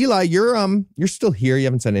Eli, you're still here. You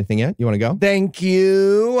haven't said anything yet. You want to go? Thank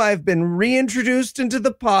you. I've been reintroduced into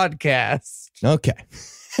the podcast. Okay.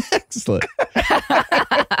 Excellent.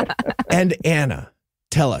 And Anna,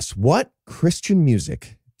 tell us, what Christian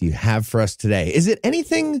music do you have for us today? Is it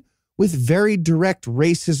anything with very direct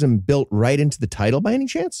racism built right into the title by any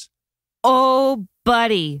chance? Oh,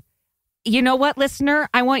 buddy. You know what, listener?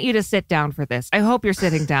 I want you to sit down for this. I hope you're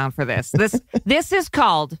sitting down for this. This is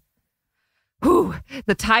called...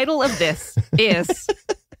 the title of this is...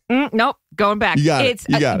 nope, going back. You got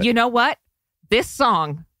it. You know what? This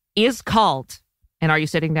song is called... And are you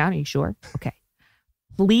sitting down? Are you sure? Okay.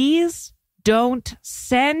 Please Don't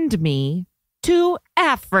Send Me to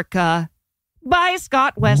Africa by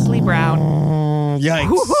Scott Wesley Brown.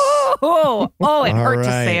 Yikes. Oh, it hurt to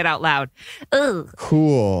right. say it out loud. Ugh.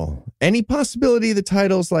 Cool. Any possibility the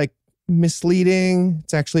title's like misleading?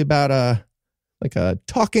 It's actually about a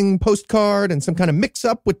talking postcard and some kind of mix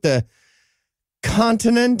up with the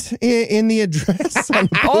continent in the address on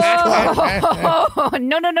the postcard.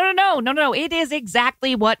 No. It is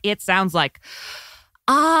exactly what it sounds like.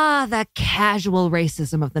 Ah, the casual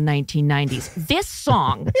racism of the 1990s. This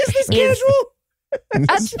song Is this casual?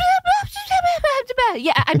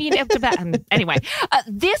 Yeah, I mean, anyway,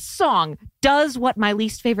 this song does what my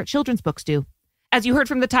least favorite children's books do. As you heard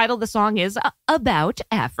from the title, the song is about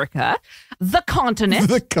Africa, the continent.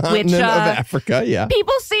 The continent which, of Africa, yeah.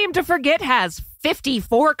 People seem to forget has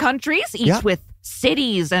 54 countries, each with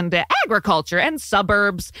cities and agriculture and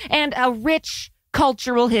suburbs and a rich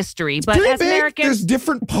cultural history. But as Americans... There's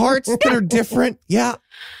different parts that are different. Yeah.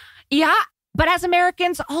 Yeah. But as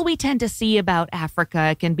Americans, all we tend to see about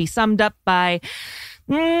Africa can be summed up by...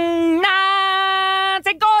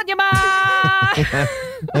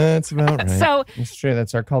 That's about right. So, It's true.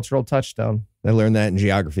 That's our cultural touchstone. I learned that in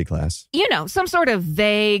geography class. some sort of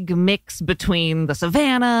vague mix between the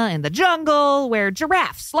savannah and the jungle where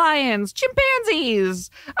giraffes, lions, chimpanzees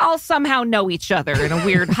all somehow know each other in a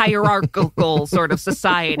weird hierarchical sort of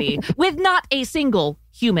society with not a single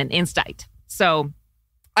human in sight. So,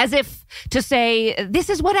 as if to say, this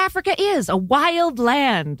is what Africa is, a wild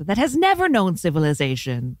land that has never known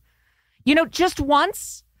civilization. Just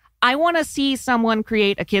once, I want to see someone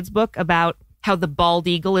create a kid's book about how the bald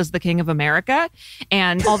eagle is the king of America,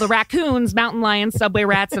 and all the raccoons, mountain lions, subway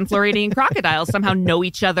rats, and Floridian crocodiles somehow know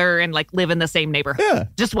each other and like live in the same neighborhood. Yeah.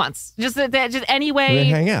 Just once. Just They anyway.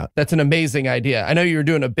 hang out. That's an amazing idea. I know you were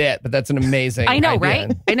doing a bit, but that's an amazing I know, idea.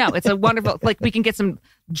 right? I know. It's a wonderful, like we can get some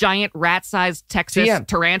giant rat-sized Texas TM.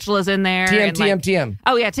 tarantulas in there. TM, and, like, TM.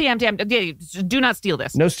 Oh yeah, TM. Yeah, do not steal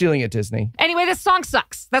this. No stealing it, Disney. Anyway, this song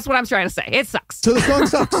sucks. That's what I'm trying to say. It sucks. So the song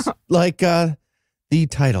sucks, like the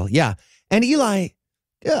title. Yeah. And Eli,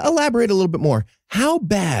 elaborate a little bit more. How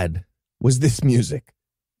bad was this music?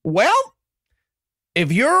 Well,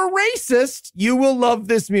 if you're a racist, you will love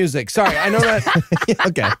this music. Sorry, I know that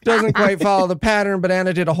Okay. doesn't quite follow the pattern, but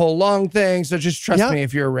Anna did a whole long thing, so just trust Yeah. me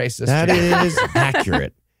if you're a racist. That is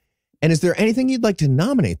accurate. And is there anything you'd like to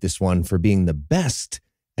nominate this one for being the best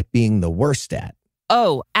at being the worst at?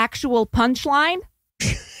 Oh, actual punchline?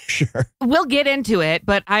 Sure. We'll get into it,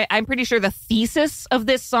 but I'm pretty sure the thesis of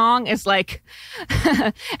this song is like,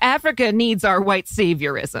 Africa needs our white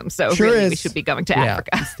saviorism. So Sure really, is. we should be going to Yeah, Africa.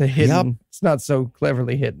 it's the hidden. Yep. It's not so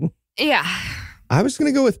cleverly hidden. Yeah. I was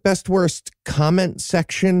going to go with best worst comment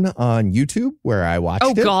section on YouTube where I watched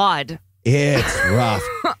Oh, it. God. It's rough.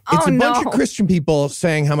 It's Oh, a bunch no. of Christian people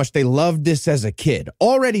saying how much they loved this as a kid.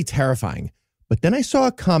 Already terrifying. But then I saw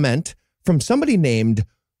a comment from somebody named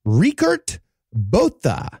Rikert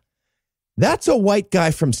Botha. That's a white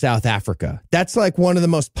guy from South Africa. That's like one of the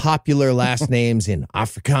most popular last names in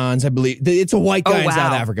Afrikaans, I believe. It's a white guy Oh, in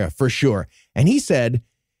South wow. Africa for sure. And he said,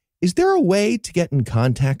 is there a way to get in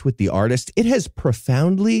contact with the artist? It has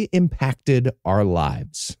profoundly impacted our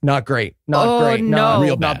lives. Not great. Not Oh, great. no. Not,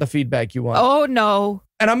 Real not bad. the feedback you want. Oh, no.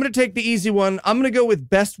 And I'm going to take the easy one. I'm going to go with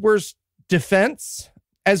best worst defense.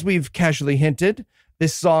 As we've casually hinted,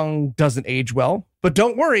 this song doesn't age well. But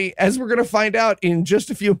don't worry, as we're going to find out in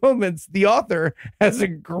just a few moments, the author has a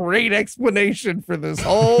great explanation for this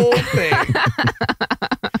whole thing.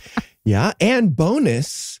 Yeah. And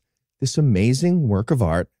bonus, this amazing work of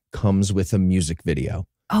art comes with a music video.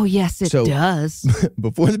 Oh, yes, it So- does.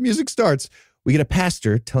 Before the music starts, we get a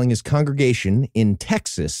pastor telling his congregation in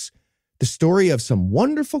Texas the story of some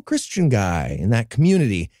wonderful Christian guy in that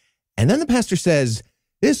community. And then the pastor says,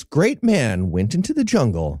 this great man went into the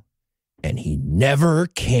jungle and he never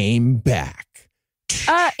came back.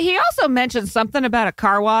 He also mentioned something about a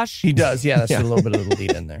car wash. He does. Yeah, that's Yeah. a little bit of the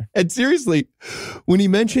lead in there. And seriously, when he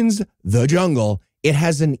mentions the jungle, it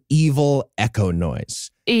has an evil echo noise.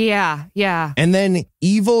 Yeah, yeah. And then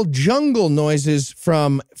evil jungle noises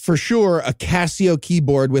from, for sure, a Casio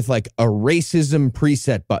keyboard with like a racism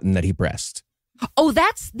preset button that he pressed. Oh,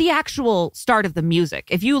 that's the actual start of the music.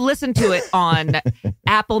 If you listen to it on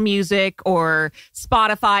Apple Music or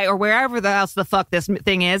Spotify or wherever else the fuck this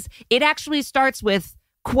thing is, it actually starts with,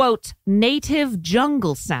 quote, native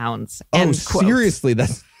jungle sounds. Oh, End quote. seriously?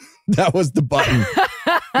 That was the button.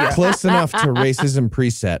 Close enough to racism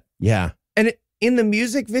preset. Yeah. And in the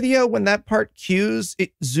music video, when that part cues,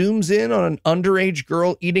 it zooms in on an underage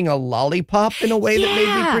girl eating a lollipop in a way that made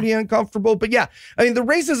me Yeah. pretty uncomfortable. But yeah, I mean, the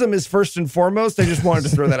racism is first and foremost. I just wanted to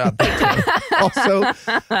throw that out there. Also,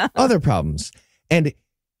 other problems. And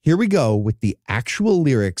here we go with the actual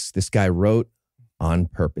lyrics this guy wrote on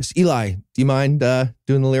purpose. Eli, do you mind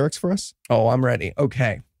doing the lyrics for us? Oh, I'm ready.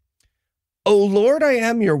 Okay. Oh, Lord, I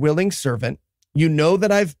am your willing servant. You know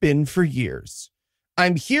that I've been for years.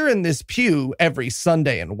 I'm here in this pew every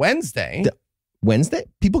Sunday and Wednesday. Wednesday?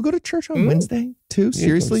 People go to church on Wednesday too?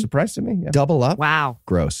 Seriously? Surprised to me. Yeah. Double up? Wow.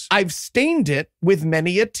 Gross. I've stained it with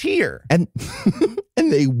many a tear. And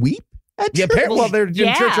and they weep at Yeah, church well, they're in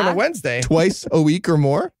church on Yeah. a Wednesday. twice a week or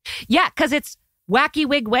more? Yeah, because it's Wacky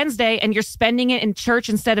Wig Wednesday and you're spending it in church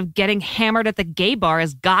instead of getting hammered at the gay bar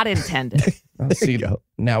as God intended. See, go.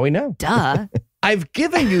 now we know. Duh. I've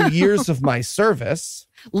given you years of my service.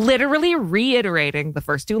 Literally reiterating the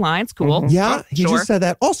first two lines. Cool. Yeah, he Sure. just said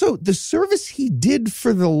that. Also, the service he did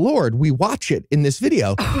for the Lord, we watch it in this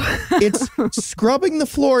video. It's scrubbing the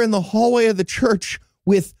floor in the hallway of the church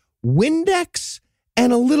with Windex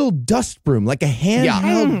and a little dust broom, like a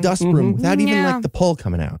handheld dust broom without even Yeah. like the pole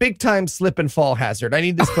coming out. Big time slip and fall hazard. I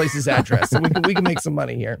need this place's address so we can make some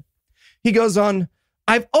money here. He goes on,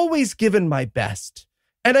 I've always given my best,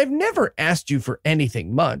 and I've never asked you for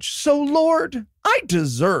anything much. So, Lord, I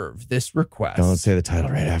deserve this request. Don't say the title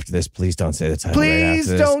right after this. Please don't say the title right Please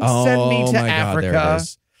after this. don't send me to my God, there it Africa.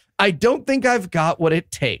 is. I don't think I've got what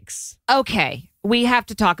it takes. Okay, we have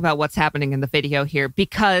to talk about what's happening in the video here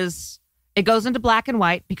because it goes into black and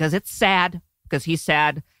white because it's sad, because he's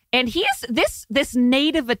sad. And he is this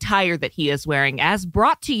native attire that he is wearing, as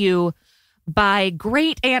brought to you by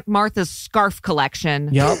Great Aunt Martha's scarf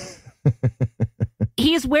collection. Yup.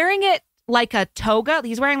 He's wearing it like a toga.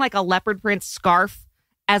 He's wearing like a leopard print scarf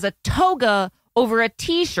as a toga over a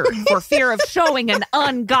t-shirt for fear of showing an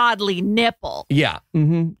ungodly nipple. Yeah.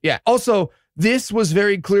 Yeah. Also, this was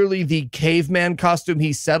very clearly the caveman costume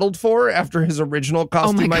he settled for after his original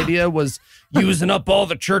costume idea was using up all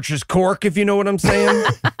the church's cork, if you know what I'm saying.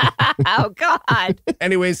 Oh, God.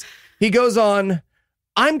 Anyways, he goes on,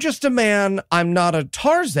 I'm just a man. I'm not a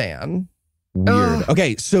Tarzan. Weird.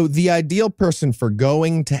 Okay, so the ideal person for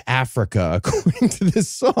going to Africa, according to this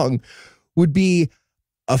song, would be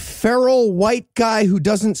a feral white guy who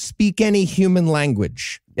doesn't speak any human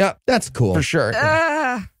language. Yeah, that's cool. For sure.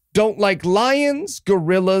 Don't like lions,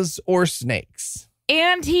 gorillas, or snakes.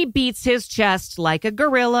 And he beats his chest like a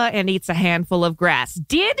gorilla and eats a handful of grass.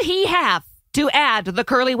 Did he have to add the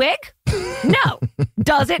curly wig? No.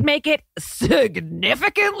 Does it make it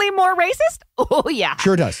significantly more racist? Oh, yeah.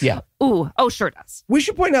 Sure does. Yeah. Ooh, oh, sure does. We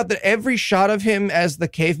should point out that every shot of him as the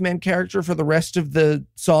caveman character for the rest of the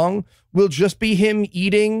song will just be him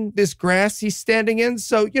eating this grass he's standing in.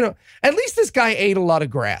 So, at least this guy ate a lot of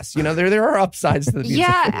grass. There are upsides to the music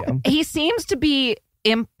video. He seems to be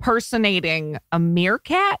impersonating a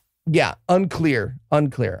meerkat. Yeah, unclear. All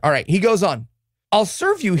right, he goes on. I'll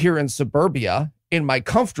serve you here in suburbia in my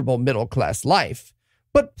comfortable middle-class life,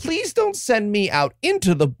 but please don't send me out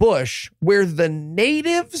into the bush where the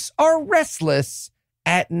natives are restless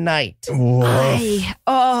at night.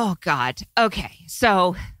 Oh, God. Okay,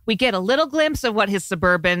 so we get a little glimpse of what his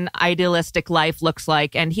suburban idealistic life looks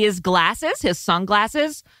like, and his glasses, his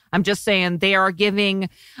sunglasses, I'm just saying they are giving,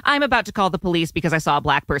 I'm about to call the police because I saw a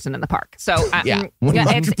black person in the park. So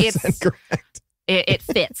it's correct. It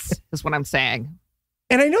fits, is what I'm saying.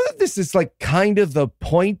 And I know that this is like kind of the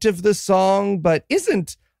point of the song, but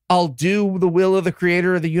isn't I'll do the will of the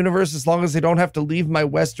creator of the universe as long as I don't have to leave my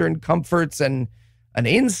Western comforts and an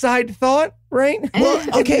inside thought, right? Well,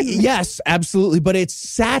 okay, yes, absolutely. But it's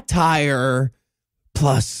satire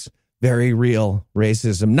plus very real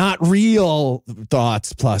racism, not real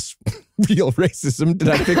thoughts plus real racism. Did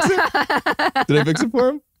I fix it? Did I fix it for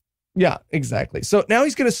him? Yeah, exactly. So now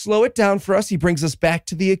he's going to slow it down for us. He brings us back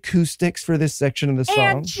to the acoustics for this section of the song.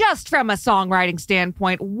 And just from a songwriting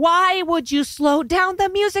standpoint, why would you slow down the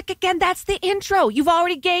music again? That's the intro. You've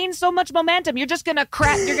already gained so much momentum. You're just going to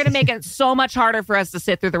You're going to make it so much harder for us to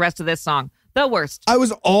sit through the rest of this song. The worst. I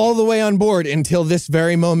was all the way on board until this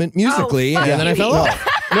very moment musically, and then I fell off.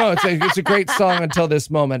 No, it's a great song until this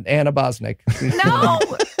moment. Anna Bosnick. No.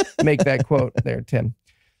 Make that quote there, Tim.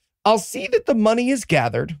 I'll see that the money is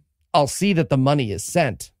gathered. I'll see that the money is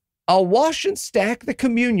sent. I'll wash and stack the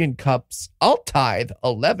communion cups. I'll tithe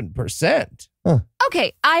 11%. Huh.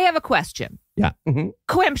 Okay, I have a question. Yeah.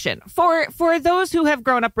 Quemption. For those who have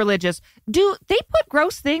grown up religious, do they put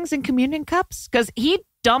gross things in communion cups? Because he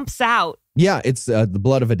dumps out. Yeah, it's the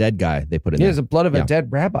blood of a dead guy they put in there. It's the blood of a dead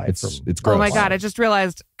rabbi. It's gross. Oh my God, I just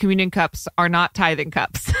realized communion cups are not tithing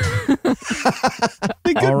cups.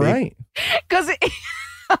 All right. Because...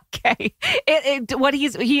 Okay.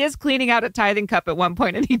 He is cleaning out a tithing cup at one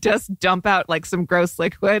point, and he does dump out like some gross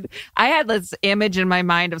liquid. I had this image in my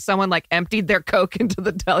mind of someone like emptied their Coke into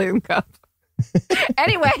the tithing cup.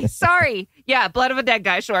 Anyway, sorry. Yeah, blood of a dead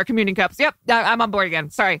guy. Sure, communion cups. Yep, I'm on board again.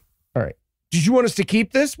 Sorry. All right. Did you want us to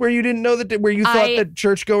keep this where you didn't know where you thought that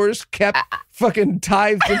churchgoers kept fucking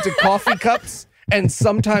tithes into coffee cups? And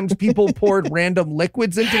sometimes people poured random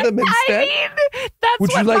liquids into them instead. I mean, that's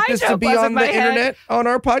Would you like this to be on the internet on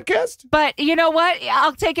our podcast? But you know what?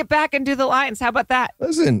 I'll take it back and do the lines. How about that?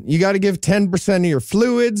 Listen, you got to give 10% of your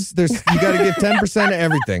fluids. You got to give 10% of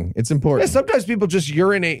everything. It's important. Yeah, sometimes people just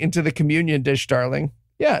urinate into the communion dish, darling.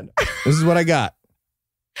 Yeah. This is what I got.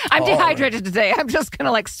 I'm dehydrated today. I'm just going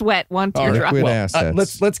to like sweat one teardrop.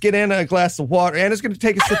 Let's get Anna a glass of water. Anna's going to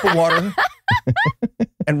take a sip of water.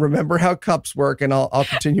 And remember how cups work, and I'll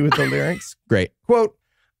continue with the lyrics. Great. Quote,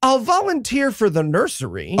 I'll volunteer for the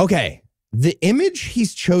nursery. Okay. The image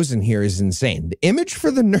he's chosen here is insane. The image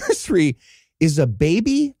for the nursery is a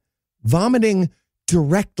baby vomiting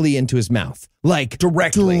directly into his mouth. Like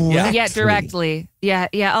directly. Yeah, directly. Yeah.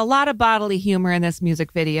 A lot of bodily humor in this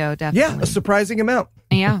music video, definitely. Yeah, a surprising amount.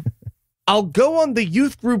 Yeah. I'll go on the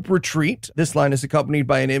youth group retreat. This line is accompanied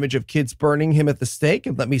by an image of kids burning him at the stake.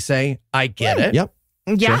 And let me say, I get it. Yep.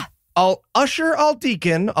 Yeah. Sure. I'll usher, I'll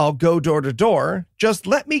deacon, I'll go door to door. Just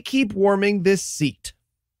let me keep warming this seat.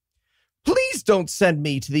 Please don't send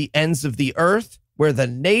me to the ends of the earth where the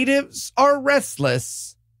natives are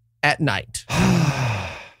restless at night.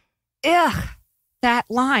 Ugh. That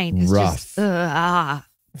line is rough. Just,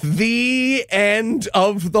 The end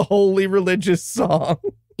of the holy religious song.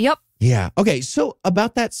 Yep. Yeah. Okay. So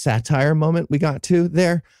about that satire moment we got to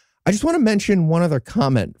there, I just want to mention one other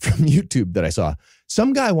comment from YouTube that I saw.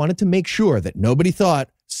 Some guy wanted to make sure that nobody thought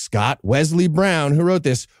Scott Wesley Brown, who wrote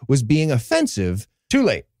this, was being offensive. Too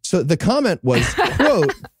late. So the comment was,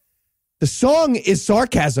 quote, the song is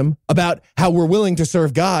sarcasm about how we're willing to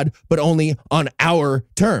serve God, but only on our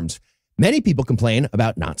terms. Many people complain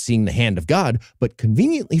about not seeing the hand of God, but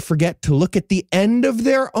conveniently forget to look at the end of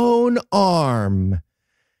their own arm.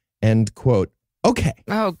 End quote. Okay.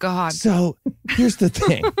 Oh, God. So here's the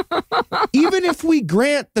thing. Even if we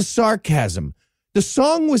grant the sarcasm, the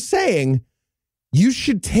song was saying, you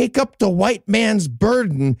should take up the white man's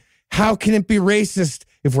burden. How can it be racist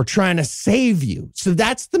if we're trying to save you? So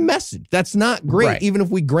that's the message. That's not great, Right. even if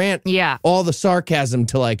we grant all the sarcasm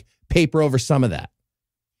to like paper over some of that.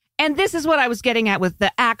 And this is what I was getting at with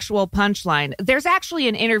the actual punchline. There's actually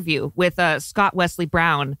an interview with Scott Wesley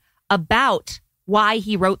Brown about why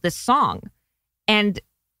he wrote this song. And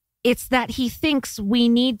it's that he thinks we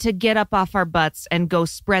need to get up off our butts and go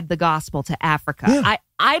spread the gospel to Africa. Yeah.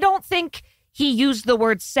 I don't think he used the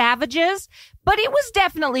word savages, but it was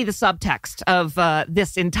definitely the subtext of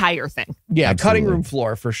this entire thing. Yeah, Absolutely. cutting room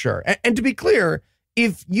floor for sure. And to be clear,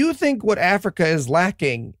 if you think what Africa is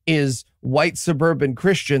lacking is white suburban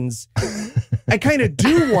Christians, I kind of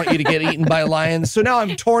do want you to get eaten by lions. So now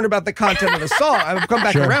I'm torn about the content of the song. I've come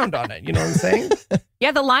back around on it. You know what I'm saying?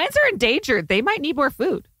 Yeah, the lions are endangered. They might need more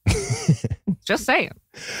food. Just saying.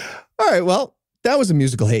 All right, well, that was a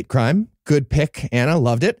musical hate crime. Good pick, Anna.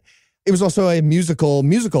 Loved it. It was also a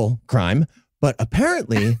musical crime, but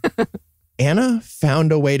apparently Anna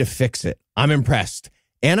found a way to fix it. I'm impressed.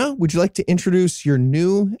 Anna, would you like to introduce your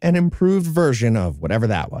new and improved version of whatever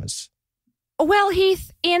that was? Well,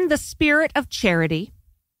 Heath, in the spirit of charity,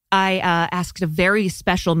 I asked a very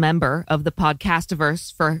special member of the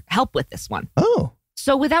Podcastiverse for help with this one. Oh.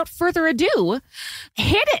 So without further ado,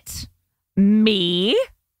 hit it, me.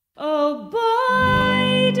 Oh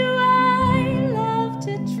boy, do I love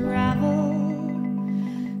to travel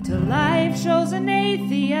to live shows and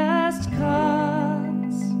atheist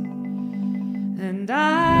cons. And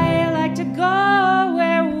I like to go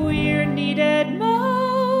where we're needed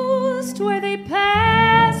most, where they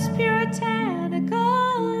pass puritanical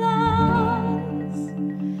laws.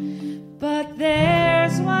 But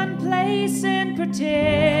there's one place in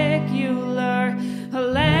particular, a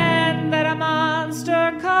land that a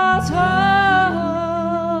monster calls home.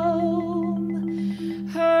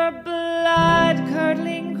 Her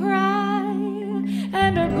blood-curdling cry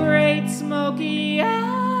and her great smoky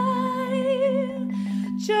eye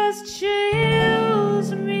just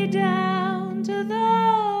chills me down to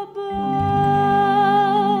the bone.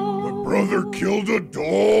 My brother killed a dog.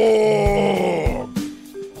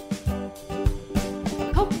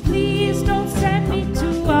 Oh, please don't send me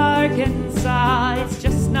to Arkansas. It's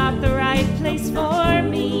just not the right place for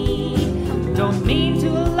me. Don't mean to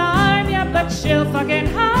alarm ya, but she'll fucking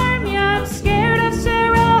harm ya. I'm scared of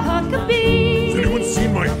Sarah Huckabee. Has anyone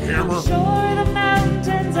seen my hammer? Sure, the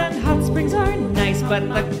mountains and hot springs are nice, but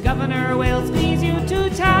the governor will squeeze you too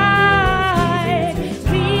tight.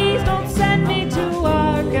 Please don't send me to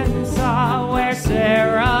Arkansas, where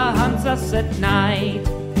Sarah hunts us at night.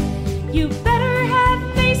 You better have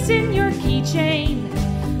mace in your keychain,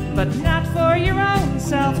 but not for your own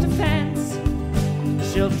self-defense.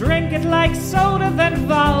 She'll drink it like soda, then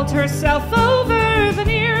vault herself over the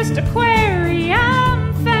nearest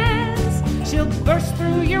aquarium fence. She'll burst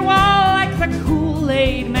through your wall like the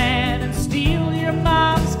Kool-Aid Man and steal your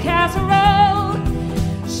mom's casserole.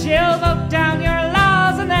 She'll vote down your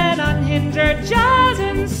laws and then unhinge her jaws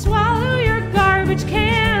and swallow your garbage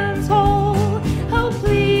cans whole. Oh,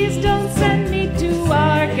 please don't send me to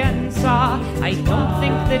Arkansas. I don't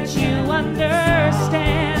think that you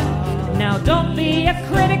understand. Now don't be a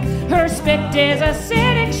critic. Her spit is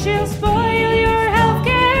acidic. She'll spoil your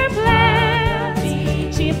healthcare plans.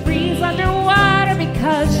 She breathes underwater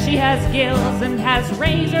because she has gills and has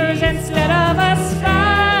razors instead of a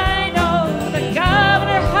spine. Oh, the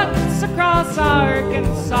governor hunts across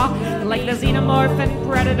Arkansas like the xenomorph and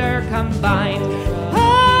predator combined.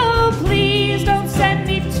 Oh, please don't send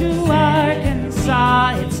me to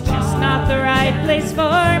Arkansas. It's just not the right place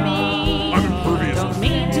for me. I'm impervious. Don't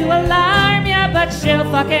mean to alarm ya, but she'll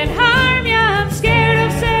fucking harm ya. I'm scared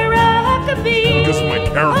of Sarah Huckabee. Because of my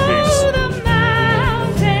carapace. Oh, the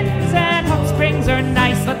mountains and hot springs are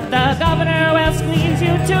nice, but the governor will squeeze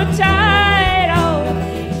you too tight. Oh,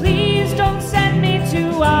 please don't send me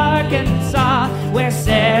to Arkansas, where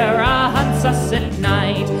Sarah hunts us at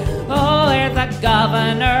night. Oh, where the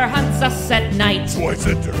governor hunts us at night. So I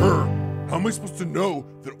said to her, how am I supposed to know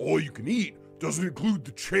that all you can eat doesn't include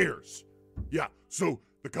the chairs? Yeah, so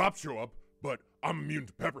the cops show up, but I'm immune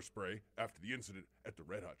to pepper spray after the incident at the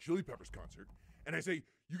Red Hot Chili Peppers concert. And I say,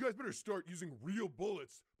 you guys better start using real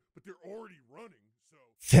bullets, but they're already running, so...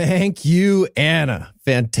 Thank you, Anna.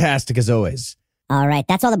 Fantastic as always. All right,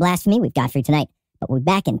 that's all the blasphemy we've got for you tonight. But we'll be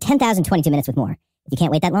back in 10,022 minutes with more. If you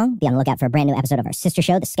can't wait that long, be on the lookout for a brand new episode of our sister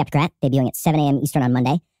show, The Skepticrat, debuting at 7 a.m. Eastern on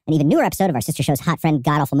Monday. An even newer episode of our sister show's hot friend,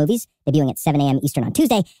 GodAwfulMovies, debuting at 7 a.m. Eastern on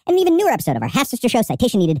Tuesday. And an even newer episode of our half-sister show,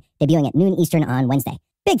 Citation Needed, debuting at noon Eastern on Wednesday.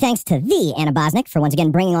 Big thanks to the Anna Bosnick for once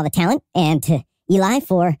again bringing all the talent, and to Eli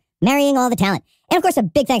for marrying all the talent. And of course, a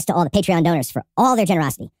big thanks to all the Patreon donors for all their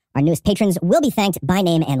generosity. Our newest patrons will be thanked by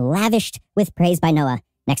name and lavished with praise by Noah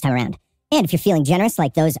next time around. And if you're feeling generous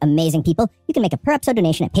like those amazing people, you can make a per-episode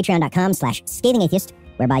donation at patreon.com/scathingatheist,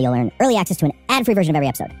 whereby you'll earn early access to an ad-free version of every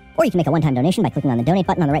episode. Or you can make a one-time donation by clicking on the donate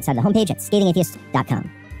button on the right side of the homepage at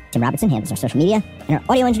scathingatheist.com. Tim Robertson handles our social media, and our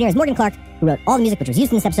audio engineer is Morgan Clark, who wrote all the music which was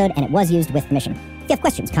used in this episode, and it was used with permission. If you have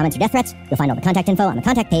questions, comments, or death threats, you'll find all the contact info on the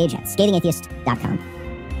contact page at scathingatheist.com.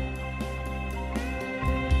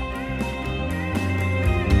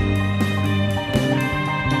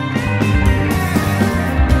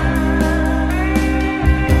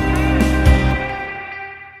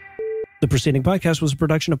 The preceding podcast was a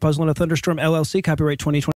production of Puzzle and a Thunderstorm, LLC, copyright 2020.